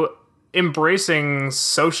two, embracing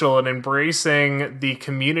social and embracing the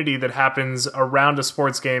community that happens around a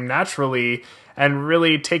sports game naturally, and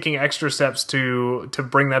really taking extra steps to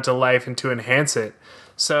bring that to life and to enhance it.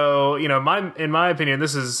 So, in my opinion,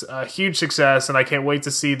 this is a huge success, and I can't wait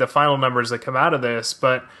to see the final numbers that come out of this.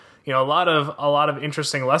 But a lot of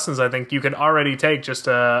interesting lessons I think you can already take just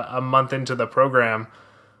a month into the program.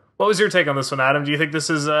 What was your take on this one, Adam? Do you think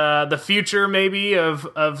this is the future, maybe,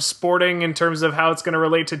 of sporting in terms of how it's going to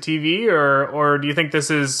relate to TV, or do you think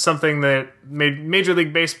this is something that Major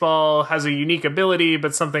League Baseball has a unique ability,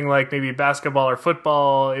 but something like maybe basketball or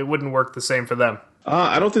football, it wouldn't work the same for them?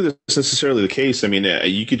 I don't think that's necessarily the case. I mean,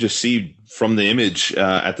 you could just see from the image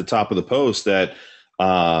at the top of the post that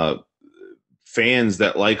fans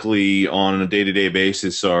that likely on a day-to-day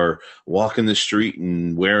basis are walking the street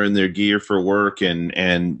and wearing their gear for work and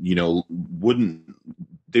wouldn't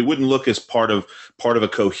look as part of a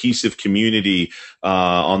cohesive community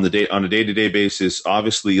on a day-to-day basis.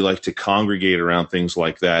 Obviously, you like to congregate around things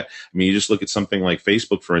like that. I mean, you just look at something like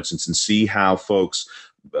Facebook, for instance, and see how folks,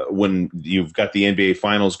 when you've got the NBA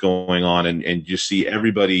finals going on and you see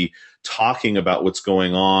everybody talking about what's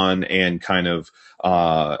going on and kind of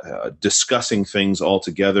discussing things all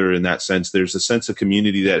together in that sense, there's a sense of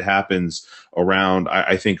community that happens around,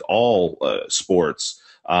 I think, all sports.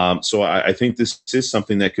 So I think this is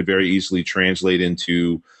something that could very easily translate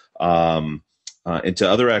into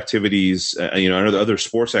other activities, other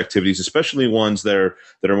sports activities, especially ones that are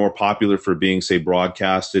more popular for being, say,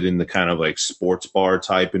 broadcasted in the kind of like sports bar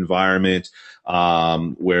type environment,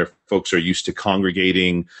 where folks are used to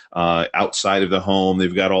congregating outside of the home.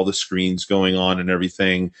 They've got all the screens going on and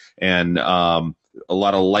everything, and a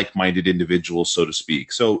lot of like-minded individuals, so to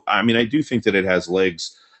speak. So, I mean, I do think that it has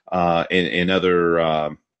legs in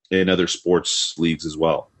other sports leagues as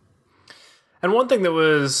well. And one thing that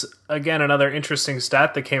was, again, another interesting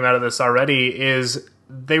stat that came out of this already is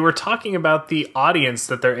they were talking about the audience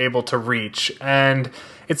that they're able to reach. And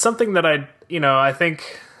it's something that I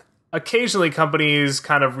think occasionally companies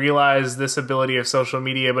kind of realize this ability of social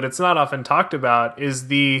media, but it's not often talked about, is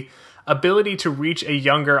the ability to reach a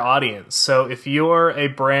younger audience. So if you're a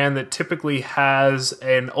brand that typically has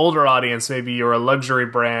an older audience, maybe you're a luxury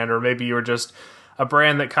brand, or maybe you're just a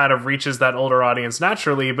brand that kind of reaches that older audience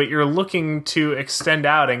naturally, but you're looking to extend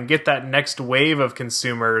out and get that next wave of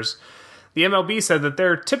consumers. The MLB said that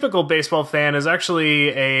their typical baseball fan is actually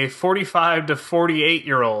a 45 to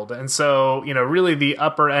 48-year-old. And so, really the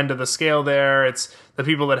upper end of the scale there, it's the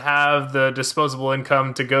people that have the disposable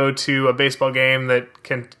income to go to a baseball game that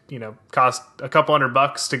can, cost a couple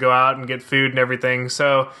 $100 to go out and get food and everything.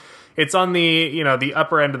 So it's on the, the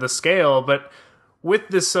upper end of the scale. But with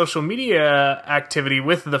this social media activity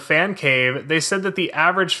with the fan cave, they said that the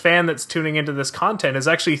average fan that's tuning into this content is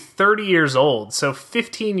actually 30 years old, so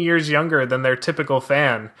 15 years younger than their typical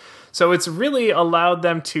fan. So it's really allowed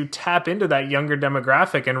them to tap into that younger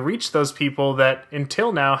demographic and reach those people that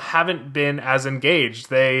until now haven't been as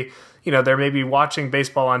engaged. They're maybe watching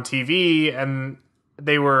baseball on TV and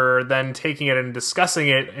they were then taking it and discussing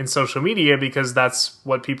it in social media because that's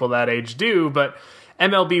what people that age do, but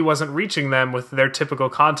MLB wasn't reaching them with their typical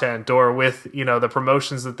content or with, the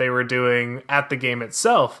promotions that they were doing at the game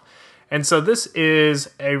itself. And so this is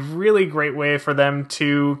a really great way for them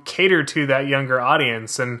to cater to that younger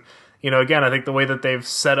audience. And, again, I think the way that they've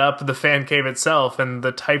set up the fan cave itself and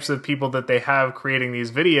the types of people that they have creating these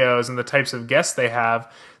videos and the types of guests they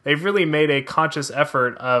have, they've really made a conscious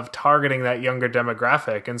effort of targeting that younger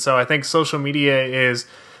demographic. And so I think social media is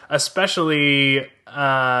especially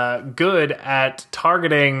good at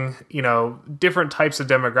targeting, different types of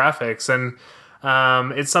demographics. And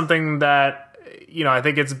it's something that, I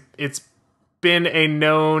think it's been a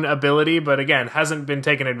known ability, but again, hasn't been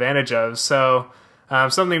taken advantage of. So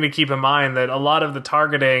something to keep in mind, that a lot of the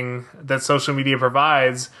targeting that social media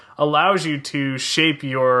provides allows you to shape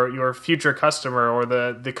your future customer or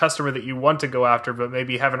the customer that you want to go after, but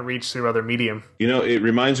maybe haven't reached through other medium. It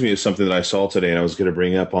reminds me of something that I saw today, and I was going to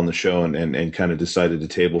bring up on the show and kind of decided to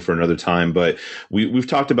table for another time. But we've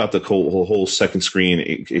talked about the whole second screen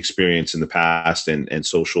experience in the past and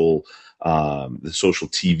social, the social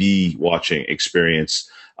TV watching experience.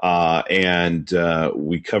 And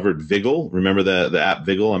we covered Viggle. Remember the app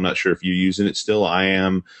Viggle? I'm not sure if you're using it still. I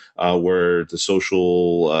am, where the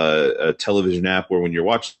social television app where when you're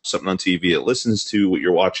watching something on TV, it listens to what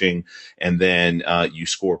you're watching, and then you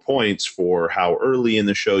score points for how early in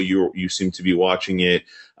the show you seem to be watching it,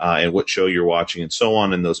 and what show you're watching, and so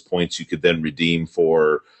on. And those points you could then redeem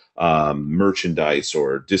for merchandise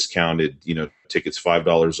or discounted, tickets,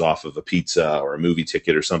 $5 off of a pizza or a movie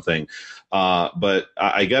ticket or something. But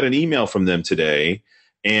I got an email from them today,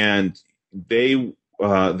 and the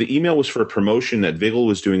email was for a promotion that Viggle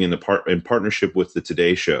was doing in partnership with the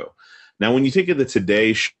Today Show. Now, when you think of the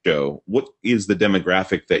Today Show, what is the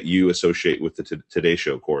demographic that you associate with the Today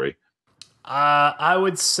Show, Corey? I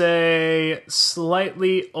would say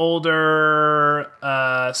slightly older,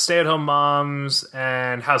 stay-at-home moms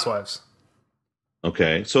and housewives.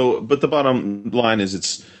 Okay. So, but the bottom line is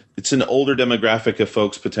it's an older demographic of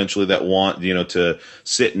folks potentially that want, to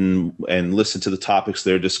sit and listen to the topics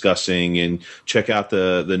they're discussing and check out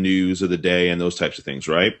the news of the day and those types of things,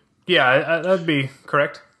 right? Yeah, that'd be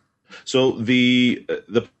correct. So the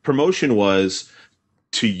promotion was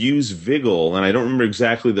to use Vigil, and I don't remember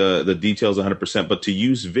exactly the details 100%, but to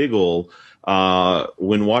use Vigil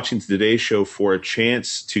when watching Today's Show for a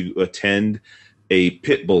chance to attend a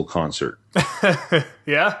Pitbull concert.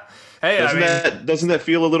 Yeah. Hey, doesn't that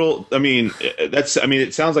feel a little?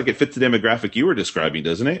 It sounds like it fits the demographic you were describing,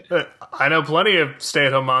 doesn't it? I know plenty of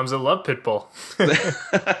stay-at-home moms that love Pitbull.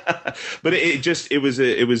 But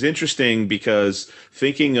it was interesting because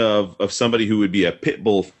thinking of somebody who would be a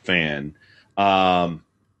Pitbull fan,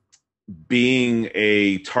 being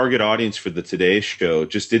a target audience for the Today Show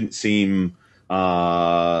just didn't seem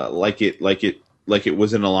like it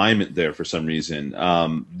was in alignment there for some reason.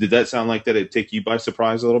 Did that sound like that it'd take you by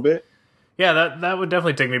surprise a little bit? Yeah, that would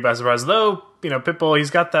definitely take me by surprise. Though, Pitbull, he's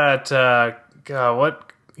got that,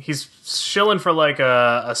 he's shilling for like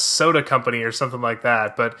a soda company or something like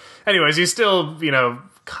that. But anyways, he's still,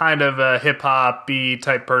 kind of a hip-hop-y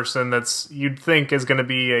type person that's you'd think is going to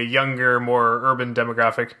be a younger, more urban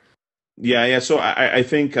demographic. Yeah. So I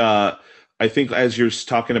think as you're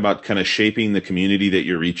talking about kind of shaping the community that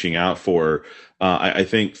you're reaching out for, I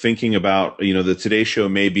think thinking about, the Today Show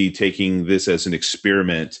may be taking this as an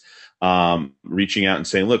experiment, reaching out and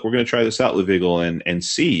saying, look, we're going to try this out with Vigil and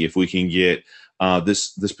see if we can get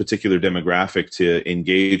this particular demographic to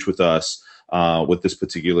engage with us with this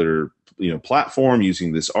particular platform,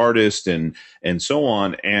 using this artist and so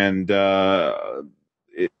on. And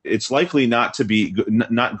it's likely not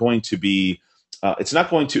going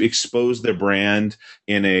to expose their brand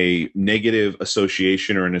in a negative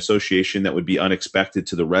association or an association that would be unexpected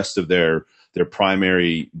to the rest of their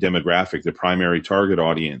primary demographic, their primary target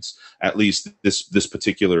audience, at least this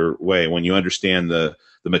particular way, when you understand the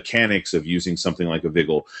mechanics of using something like a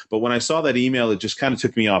Vigil. But when I saw that email, it just kind of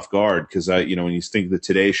took me off guard because when you think of the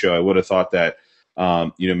Today Show, I would have thought that,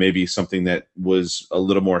 maybe something that was a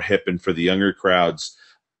little more hip and for the younger crowds.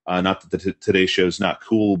 Not that the Today Show is not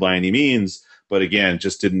cool by any means, but again,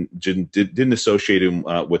 just didn't associate him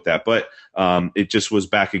with that. But it just was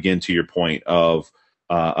back again to your point of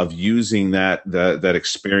using that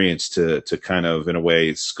experience to kind of in a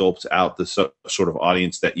way sculpt out the sort of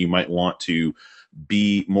audience that you might want to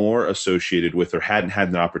be more associated with or hadn't had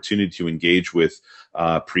an opportunity to engage with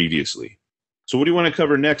previously. So what do you want to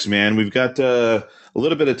cover next, man? We've got a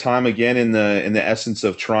little bit of time again in the essence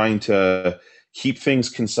of trying to keep things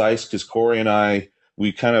concise, because Corey and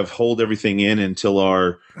we kind of hold everything in until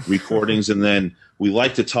our recordings, and then we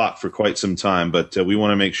like to talk for quite some time, but we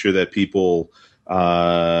want to make sure that people,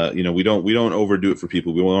 we don't overdo it for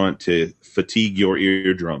people. We want to fatigue your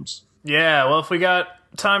eardrums. Yeah, well, if we got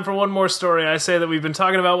time for one more story, I say that we've been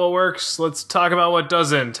talking about what works. Let's talk about what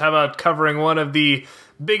doesn't. How about covering one of the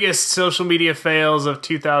biggest social media fails of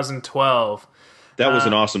 2012? That was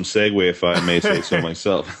an awesome segue, if I may say so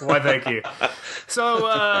myself. Why, thank you.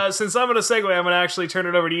 So, since I'm going to segue, I'm going to actually turn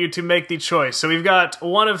it over to you to make the choice. So we've got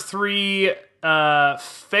one of three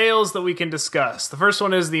fails that we can discuss. The first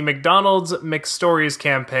one is the McDonald's McStories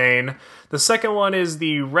campaign. The second one is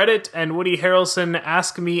the Reddit and Woody Harrelson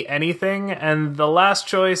Ask Me Anything. And the last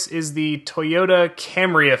choice is the Toyota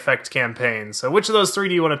Camry effect campaign. So which of those three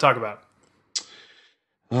do you want to talk about?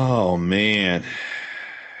 Oh, man.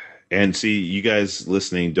 And see, you guys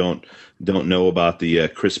listening don't know about the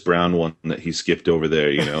Chris Brown one that he skipped over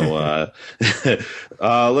there.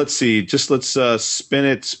 Let's see. Let's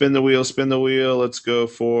spin the wheel. Let's go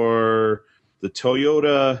for the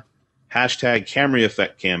Toyota #Camry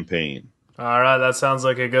effect campaign. All right, that sounds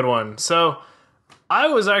like a good one. So I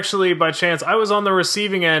was actually, by chance, I was on the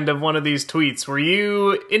receiving end of one of these tweets. Were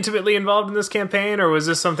you intimately involved in this campaign, or was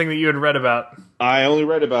this something that you had read about? I only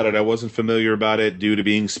read about it. I wasn't familiar about it due to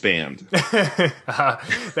being spammed.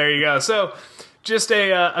 There you go. So just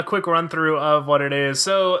a quick run through of what it is.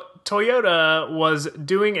 So Toyota was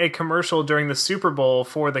doing a commercial during the Super Bowl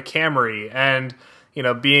for the Camry, and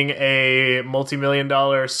being a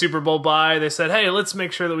multi-million-dollar Super Bowl buy, they said, hey, let's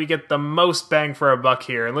make sure that we get the most bang for our buck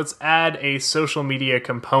here, and let's add a social media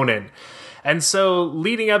component. And so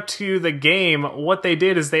leading up to the game, what they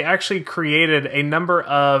did is they actually created a number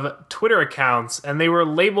of Twitter accounts, and they were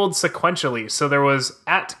labeled sequentially. So there was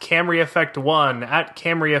at Camry Effect 1, at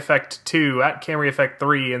Camry Effect 2, at Camry Effect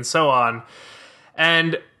 3, and so on.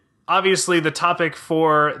 And obviously the topic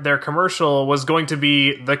for their commercial was going to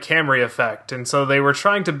be the Camry effect. And so they were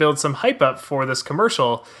trying to build some hype up for this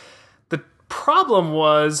commercial. The problem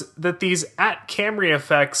was that these at Camry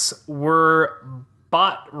effects were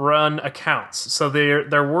bot-run accounts. So there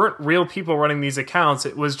weren't real people running these accounts.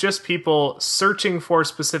 It was just people searching for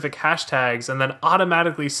specific hashtags and then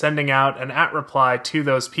automatically sending out an at reply to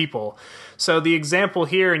those people. So the example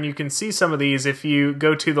here, and you can see some of these if you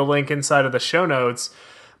go to the link inside of the show notes,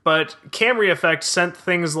 but Camry Effect sent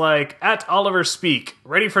things like, at Oliver Speak,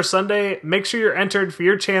 ready for Sunday? Make sure you're entered for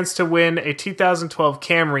your chance to win a 2012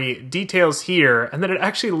 Camry. Details here. And then it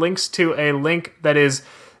actually links to a link that is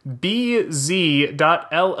bz.lo.cr/hyp.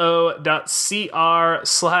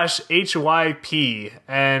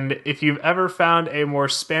 And if you've ever found a more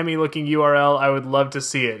spammy looking URL, I would love to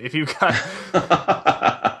see it. If you've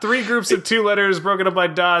got 3 groups of 2 letters broken up by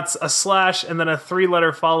dots, a slash, and then a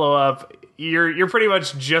 3-letter follow-up, you're pretty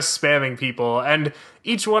much just spamming people. And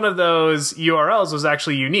each one of those URLs was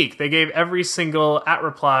actually unique. They gave every single at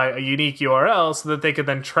reply a unique URL so that they could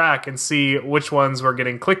then track and see which ones were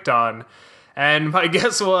getting clicked on. And my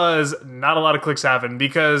guess was not a lot of clicks happened,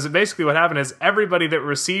 because basically what happened is everybody that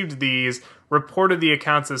received these reported the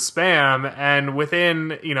accounts as spam, and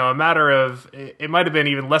within, a matter of, it might have been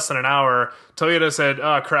even less than an hour, Toyota said,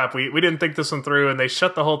 oh crap, we didn't think this one through, and they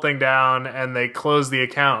shut the whole thing down and they closed the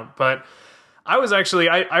account. But I was actually,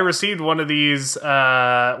 I received one of these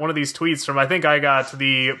tweets from, I think I got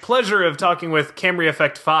the pleasure of talking with Camry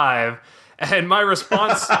Effect 5, and my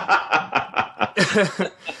response,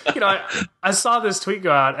 I saw this tweet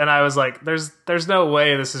go out and I was like, there's no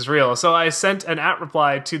way this is real. So I sent an at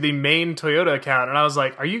reply to the main Toyota account and I was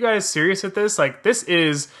like, are you guys serious with this? Like, this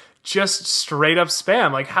is just straight up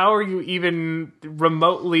spam. Like, how are you even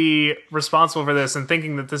remotely responsible for this and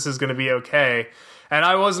thinking that this is going to be okay? And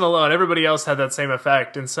I wasn't alone. Everybody else had that same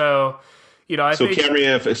effect. And so, I think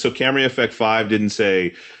Camry Effect 5 didn't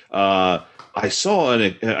say, I saw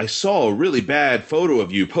a really bad photo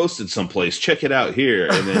of you posted someplace. Check it out here,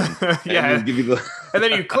 and then and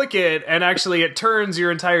then you click it, and actually it turns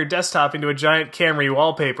your entire desktop into a giant Camry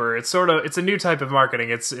wallpaper. It's a new type of marketing.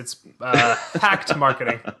 It's hacked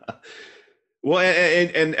marketing. Well,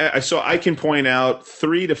 and so I can point out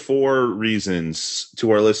 3 to 4 reasons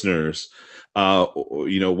to our listeners,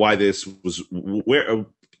 why this was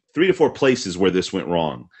 3 to 4 places where this went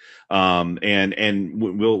wrong. And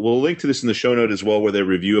we'll link to this in the show note as well, where they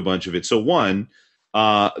review a bunch of it. So one,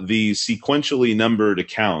 the sequentially numbered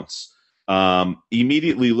accounts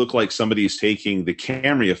immediately look like somebody's taking the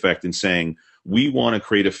Camry effect and saying, we want to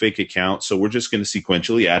create a fake account, so we're just going to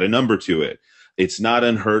sequentially add a number to it. It's not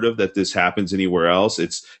unheard of that this happens anywhere else.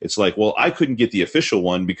 It's like, well, I couldn't get the official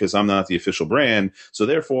one because I'm not the official brand, so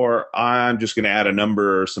therefore I'm just going to add a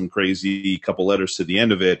number or some crazy couple letters to the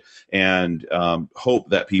end of it and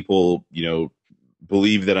hope that people,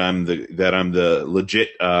 believe that I'm the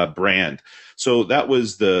legit brand. So that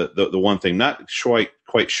was the one thing. Not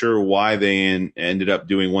quite sure why they ended up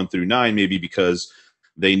doing 1 through 9. Maybe because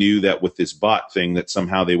they knew that with this bot thing that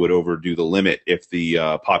somehow they would overdo the limit if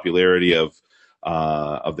the popularity of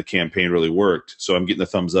the campaign really worked. So I'm getting a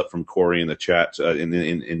thumbs up from Corey in the chat in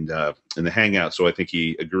the Hangout. So I think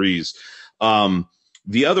he agrees.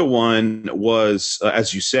 The other one was,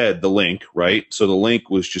 as you said, the link, right? So the link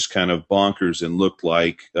was just kind of bonkers and looked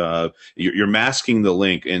like you're masking the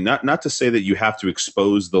link, and not to say that you have to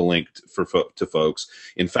expose the link to folks.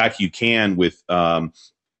 In fact, you can with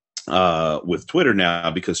Twitter now,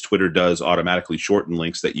 because Twitter does automatically shorten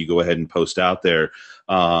links that you go ahead and post out there.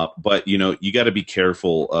 But you got to be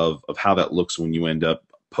careful of how that looks when you end up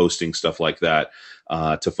posting stuff like that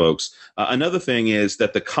to folks. Another thing is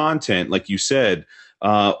that the content, like you said,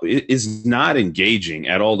 is not engaging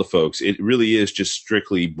at all to folks. It really is just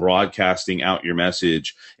strictly broadcasting out your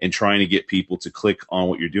message and trying to get people to click on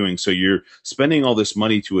what you're doing. So you're spending all this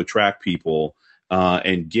money to attract people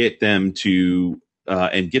and get them to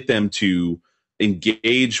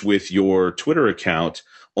engage with your Twitter account,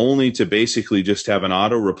 only to basically just have an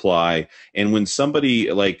auto reply. And when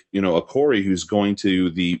somebody like, a Corey who's going to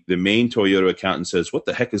the main Toyota account and says, what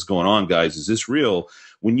the heck is going on, guys? Is this real?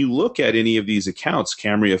 When you look at any of these accounts,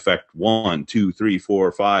 Camry Effect 1, 2, 3,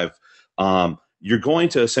 4, 5, you're going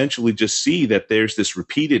to essentially just see that there's this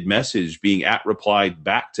repeated message being replied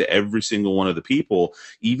back to every single one of the people,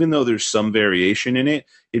 even though there's some variation in it.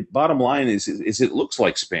 Bottom line is it looks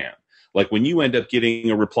like spam. Like when you end up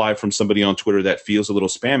getting a reply from somebody on Twitter that feels a little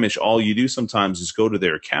spamish, all you do sometimes is go to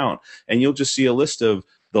their account and you'll just see a list of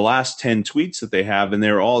the last 10 tweets that they have, and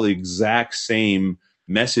they're all the exact same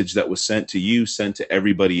message that was sent to you, sent to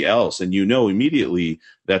everybody else. And you know immediately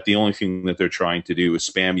that the only thing that they're trying to do is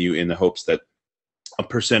spam you in the hopes that a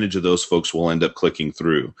percentage of those folks will end up clicking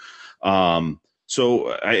through.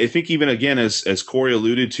 So I think even again, as Corey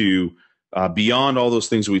alluded to, beyond all those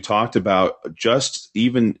things we talked about, just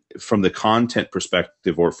even from the content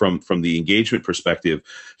perspective or from the engagement perspective,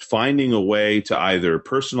 finding a way to either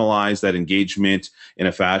personalize that engagement in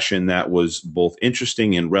a fashion that was both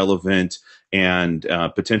interesting and relevant and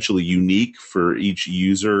potentially unique for each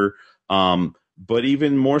user. But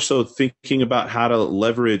even more so thinking about how to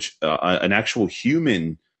leverage an actual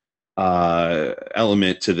human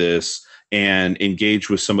element to this and engage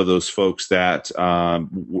with some of those folks that,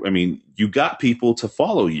 you got people to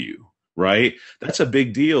follow you, right? That's a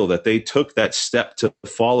big deal that they took that step to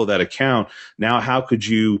follow that account. Now, how could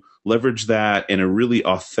you leverage that in a really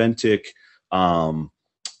authentic,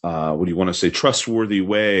 trustworthy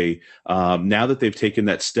way, now that they've taken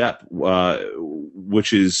that step,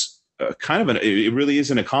 which is it really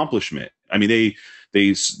is an accomplishment. I mean, they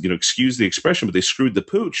excuse the expression, but they screwed the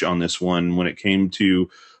pooch on this one when it came to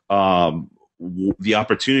the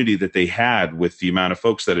opportunity that they had with the amount of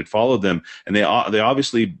folks that had followed them. And they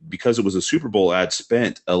obviously, because it was a Super Bowl ad,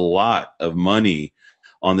 spent a lot of money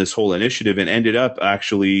on this whole initiative and ended up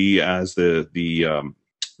actually, as the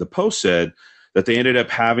post said, that they ended up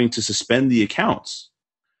having to suspend the accounts.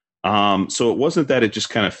 So it wasn't that it just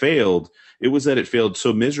kind of failed. It was that it failed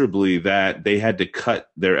so miserably that they had to cut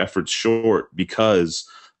their efforts short because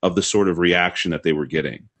of the sort of reaction that they were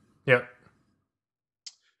getting. Yep.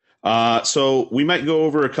 So we might go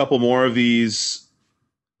over a couple more of these,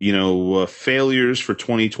 failures for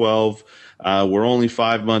 2012. We're only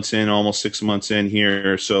 5 months in, almost 6 months in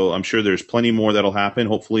here. So I'm sure there's plenty more that'll happen.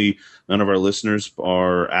 Hopefully none of our listeners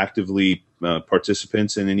are actively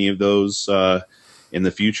participants in any of those in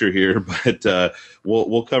the future here, but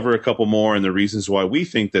we'll cover a couple more and the reasons why we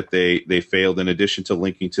think that they failed, in addition to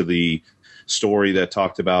linking to the story that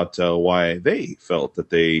talked about why they felt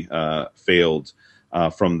that they failed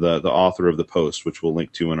from the author of the post, which we'll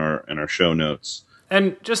link to in our show notes.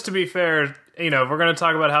 And just to be fair, if we're going to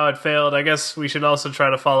talk about how it failed, I guess we should also try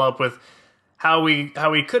to follow up with how we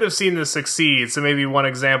could have seen this succeed. So maybe one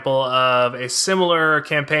example of a similar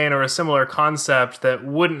campaign or a similar concept that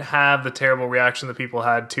wouldn't have the terrible reaction that people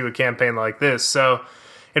had to a campaign like this. So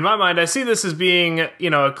in my mind, I see this as being,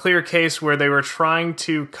 a clear case where they were trying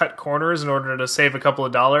to cut corners in order to save a couple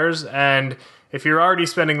of dollars. And if you're already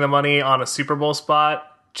spending the money on a Super Bowl spot,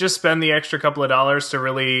 just spend the extra couple of dollars to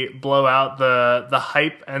really blow out the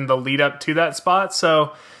hype and the lead up to that spot.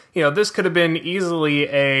 So this could have been easily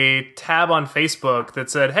a tab on Facebook that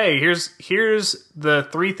said, hey, here's the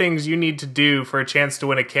 3 things you need to do for a chance to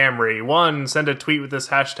win a Camry. 1, send a tweet with this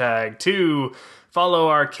hashtag. 2, follow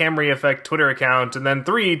our Camry Effect Twitter account. And then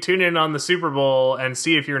 3, tune in on the Super Bowl and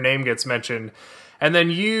see if your name gets mentioned. And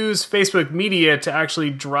then use Facebook media to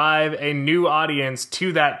actually drive a new audience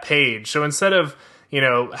to that page. So instead of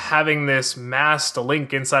having this masked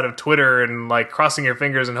link inside of Twitter and crossing your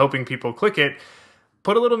fingers and hoping people click it,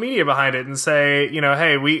 put a little media behind it and say,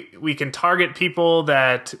 hey, we can target people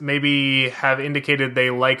that maybe have indicated they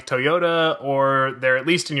like Toyota, or they're at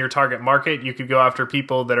least in your target market. You could go after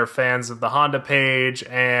people that are fans of the Honda page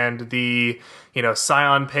and the,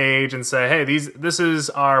 Scion page and say, hey, this is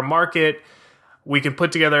our market. We can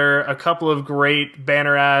put together a couple of great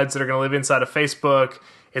banner ads that are going to live inside of Facebook.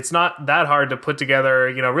 It's not that hard to put together.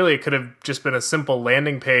 Really, it could have just been a simple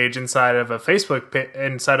landing page inside of a Facebook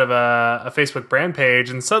Facebook brand page,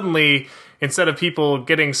 and suddenly, instead of people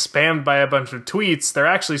getting spammed by a bunch of tweets, they're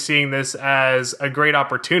actually seeing this as a great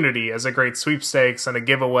opportunity, as a great sweepstakes and a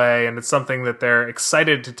giveaway, and it's something that they're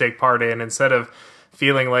excited to take part in, instead of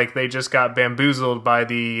feeling like they just got bamboozled by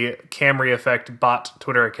the Camry Effect bot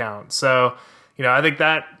Twitter account. So, I think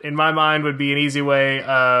that, in my mind, would be an easy way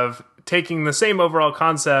of taking the same overall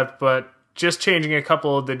concept, but just changing a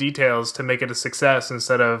couple of the details to make it a success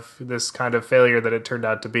instead of this kind of failure that it turned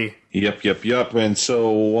out to be. Yep. And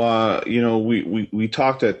so, we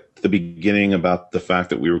talked at the beginning about the fact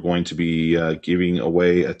that we were going to be giving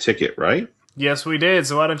away a ticket, right? Yes, we did.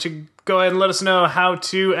 So why don't you go ahead and let us know how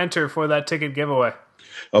to enter for that ticket giveaway?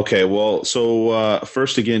 Okay, well, so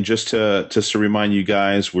first, again, just to remind you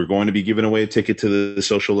guys, we're going to be giving away a ticket to the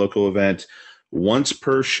Social-Loco event once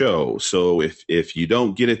per show. So if you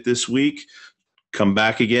don't get it this week, come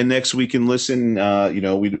back again next week and listen.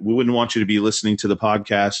 We wouldn't want you to be listening to the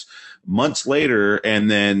podcast months later, and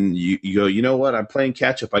then you go, you know what, I'm playing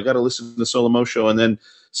catch up. I got to listen to the Solo-Mo show, and then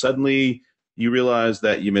suddenly you realize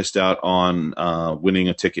that you missed out on winning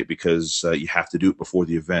a ticket because you have to do it before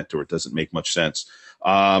the event, or it doesn't make much sense.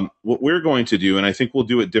 What we're going to do, and I think we'll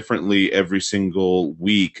do it differently every single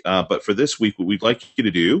week, but for this week, what we'd like you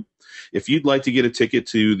to do, if you'd like to get a ticket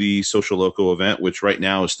to the Social-Loco event, which right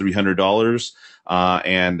now is $300,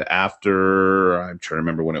 and after, I'm trying to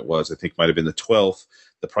remember when it was, I think it might have been the 12th,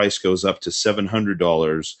 the price goes up to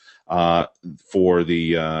 $700 for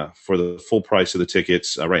the full price of the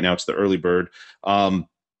tickets. Right now, it's the early bird. What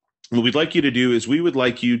we'd like you to do is we would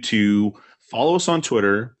like you to follow us on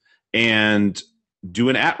Twitter and do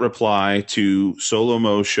an @ reply to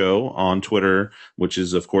Solo-Mo Show on Twitter, which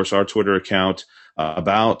is, of course, our Twitter account,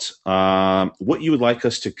 about what you would like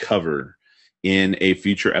us to cover in a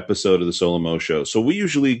future episode of the Solo-Mo Show. So we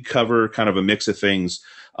usually cover kind of a mix of things.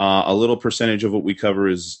 A little percentage of what we cover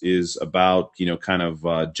is about, kind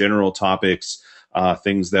of general topics,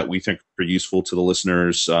 things that we think are useful to the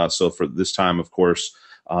listeners. So for this time, of course,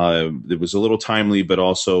 it was a little timely, but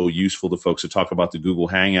also useful to folks to talk about the Google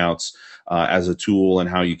Hangouts as a tool and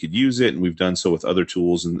how you could use it. And we've done so with other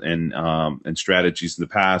tools and strategies in the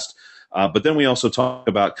past. But then we also talk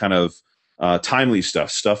about kind of timely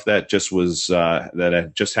stuff that just was that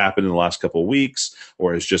had just happened in the last couple of weeks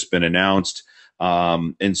or has just been announced.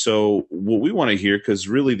 And so what we want to hear, because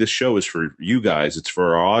really this show is for you guys, it's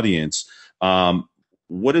for our audience.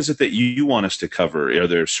 What is it that you want us to cover? Are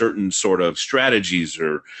there certain sort of strategies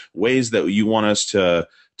or ways that you want us to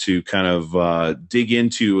kind of dig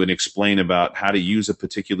into and explain about how to use a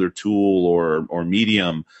particular tool or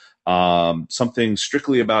medium? Something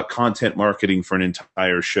strictly about content marketing for an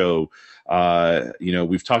entire show.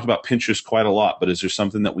 We've talked about Pinterest quite a lot, but is there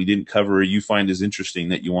something that we didn't cover or you find is interesting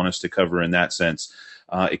that you want us to cover in that sense?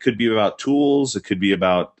 It could be about tools. It could be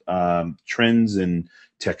about trends and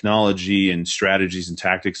technology and strategies and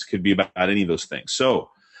tactics. It could be about any of those things.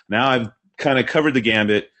 So now I've kind of covered the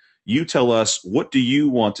gambit. You tell us, what do you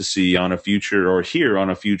want to see on a future or hear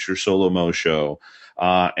on a future Solo-Mo show?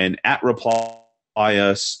 And reply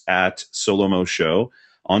us at Solo-Mo Show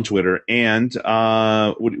on Twitter. And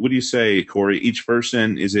what do you say, Corey? Each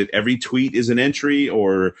person, is it every tweet is an entry,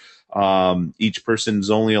 or each person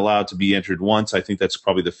is only allowed to be entered once? I think that's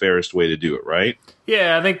probably the fairest way to do it, right?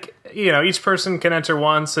 Yeah, I think, each person can enter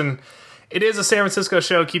once, and it is a San Francisco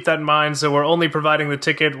show. Keep that in mind. So we're only providing the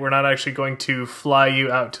ticket. We're not actually going to fly you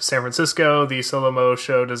out to San Francisco. The Solo-Mo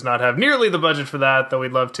show does not have nearly the budget for that, though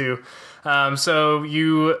we'd love to. So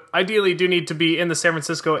you ideally do need to be in the San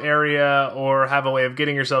Francisco area or have a way of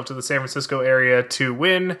getting yourself to the San Francisco area to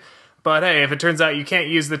win. But hey, if it turns out you can't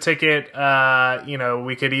use the ticket,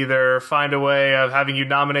 we could either find a way of having you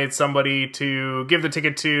nominate somebody to give the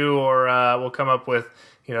ticket to, or we'll come up with,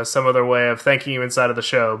 some other way of thanking you inside of the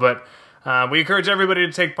show. But we encourage everybody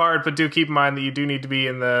to take part, but do keep in mind that you do need to be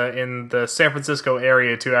in the San Francisco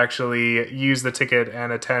area to actually use the ticket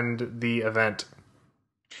and attend the event.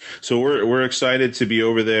 So we're excited to be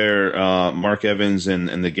over there. Mark Evans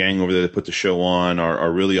and the gang over there that put the show on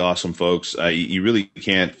are really awesome folks. You really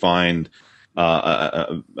can't find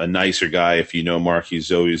a nicer guy if you know Mark.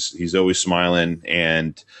 He's always smiling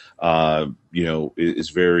and is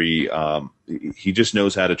very. He just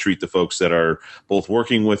knows how to treat the folks that are both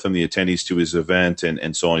working with him, the attendees to his event,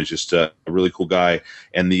 and so on. He's just a really cool guy,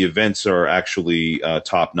 and the events are actually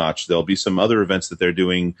top notch. There'll be some other events that they're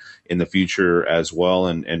doing in the future as well,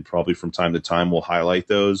 and probably from time to time we'll highlight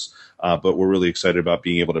those. But we're really excited about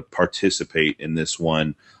being able to participate in this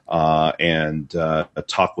one and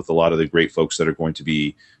talk with a lot of the great folks that are going to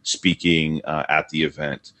be speaking at the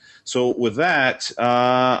event. So with that,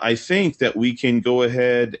 I think that we can go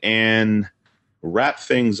ahead and wrap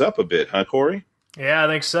things up a bit, huh, Corey? Yeah, I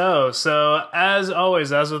think so. So, as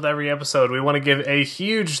always, as with every episode, we want to give a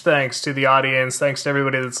huge thanks to the audience. Thanks to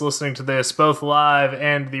everybody that's listening to this, both live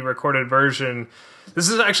and the recorded version. This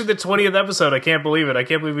is actually the 20th episode. I can't believe it. I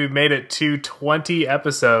can't believe we've made it to 20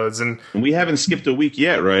 episodes. And we haven't skipped a week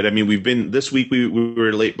yet, right? I mean, this week we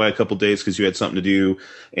were late by a couple days because you had something to do.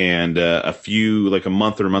 And like a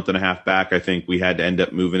month or a month and a half back, I think we had to end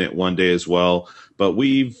up moving it one day as well. But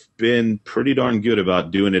we've been pretty darn good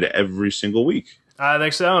about doing it every single week. I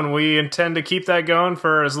think so. And we intend to keep that going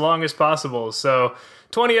for as long as possible. So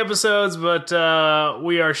 20 episodes, but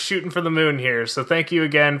we are shooting for the moon here. So thank you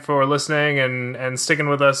again for listening and sticking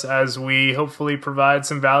with us as we hopefully provide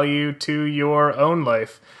some value to your own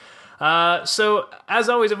life. So as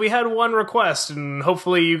always, if we had one request, and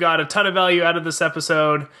hopefully you got a ton of value out of this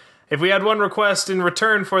episode, if we had one request in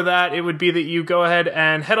return for that, it would be that you go ahead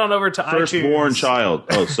and head on over to iTunes. Firstborn child.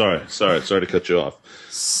 Oh, sorry to cut you off.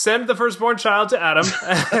 Send the firstborn child to Adam.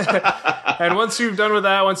 And once you've done with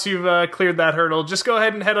that, once you've cleared that hurdle, just go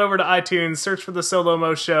ahead and head over to iTunes, search for the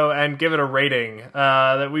Solo-Mo Show, and give it a rating.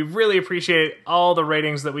 That we really appreciate all the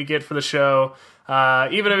ratings that we get for the show.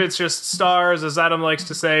 Even if it's just stars, as Adam likes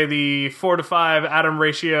to say, the 4 to 5 Adam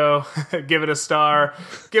ratio. Give it a star.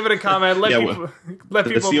 Give it a comment. Let people.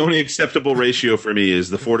 That's the only acceptable ratio for me is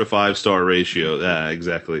the 4 to 5 star ratio. Yeah,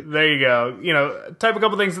 exactly. There you go. Type a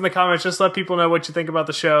couple things in the comments. Just let people know what you think about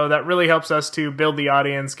the show. That really helps us to build the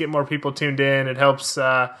audience, get more people tuned in. It helps.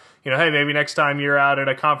 Hey, maybe next time you're out at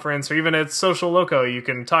a conference or even at Social-Loco, you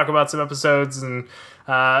can talk about some episodes and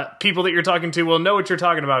people that you're talking to will know what you're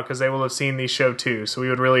talking about because they will have seen these show too. So we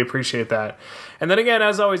would really appreciate that. And then again,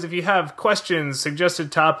 as always, if you have questions,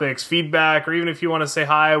 suggested topics, feedback, or even if you want to say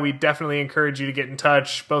hi, we definitely encourage you to get in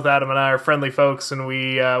touch. Both Adam and I are friendly folks, and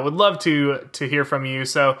we would love to hear from you.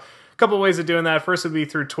 So a couple ways of doing that. First would be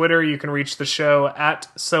through Twitter. You can reach the show at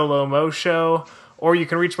Solo-Mo Show. Or you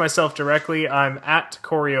can reach myself directly. I'm at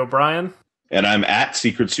Corey O'Brien. And I'm at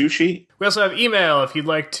Secret Sushi. We also have email if you'd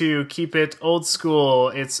like to keep it old school.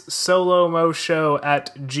 It's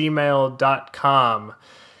solomoshow@gmail.com.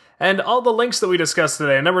 And all the links that we discussed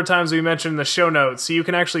today, a number of times we mentioned the show notes, so you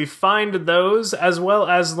can actually find those as well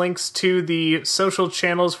as links to the social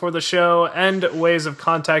channels for the show and ways of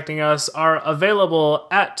contacting us are available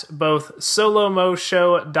at both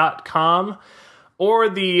solomoshow.com or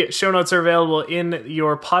the show notes are available in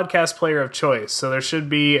your podcast player of choice. So there should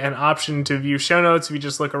be an option to view show notes if you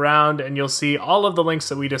just look around, and you'll see all of the links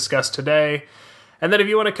that we discussed today. And then if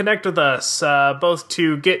you want to connect with us, both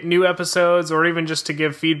to get new episodes or even just to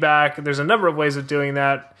give feedback, there's a number of ways of doing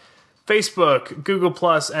that. Facebook, Google+,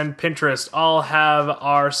 and Pinterest all have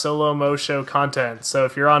our Solo-Mo Show content. So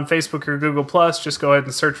if you're on Facebook or Google+, just go ahead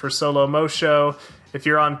and search for Solo-Mo Show. If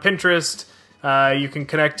you're on Pinterest, you can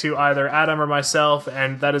connect to either Adam or myself,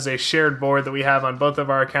 and that is a shared board that we have on both of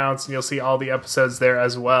our accounts, and you'll see all the episodes there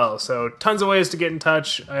as well. So tons of ways to get in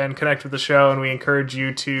touch and connect with the show, and we encourage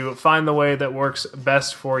you to find the way that works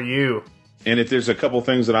best for you. And if there's a couple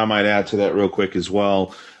things that I might add to that real quick as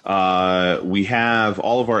well, we have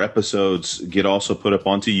all of our episodes get also put up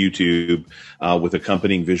onto YouTube with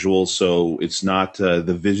accompanying visuals. So it's not the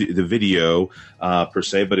video per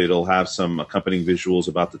se, but it'll have some accompanying visuals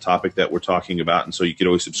about the topic that we're talking about. And so you can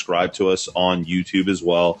always subscribe to us on YouTube as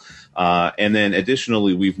well. And then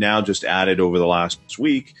additionally, we've now just added over the last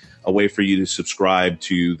week a way for you to subscribe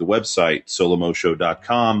to the website,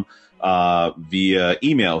 solomoshow.com. Via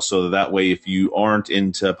email. So that way, if you aren't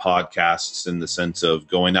into podcasts in the sense of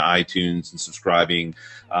going to iTunes and subscribing,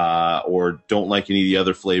 or don't like any of the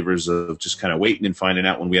other flavors of just kind of waiting and finding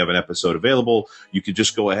out when we have an episode available, you could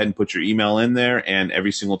just go ahead and put your email in there. And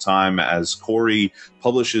every single time as Corey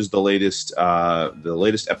publishes the latest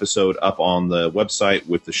episode up on the website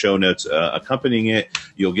with the show notes accompanying it,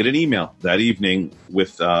 you'll get an email that evening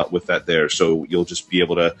with that there. So you'll just be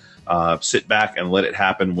able to sit back and let it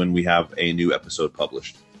happen when we have a new episode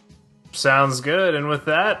published. Sounds good. And with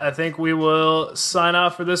that, I think we will sign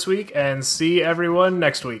off for this week and see everyone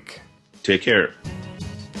next week. Take care.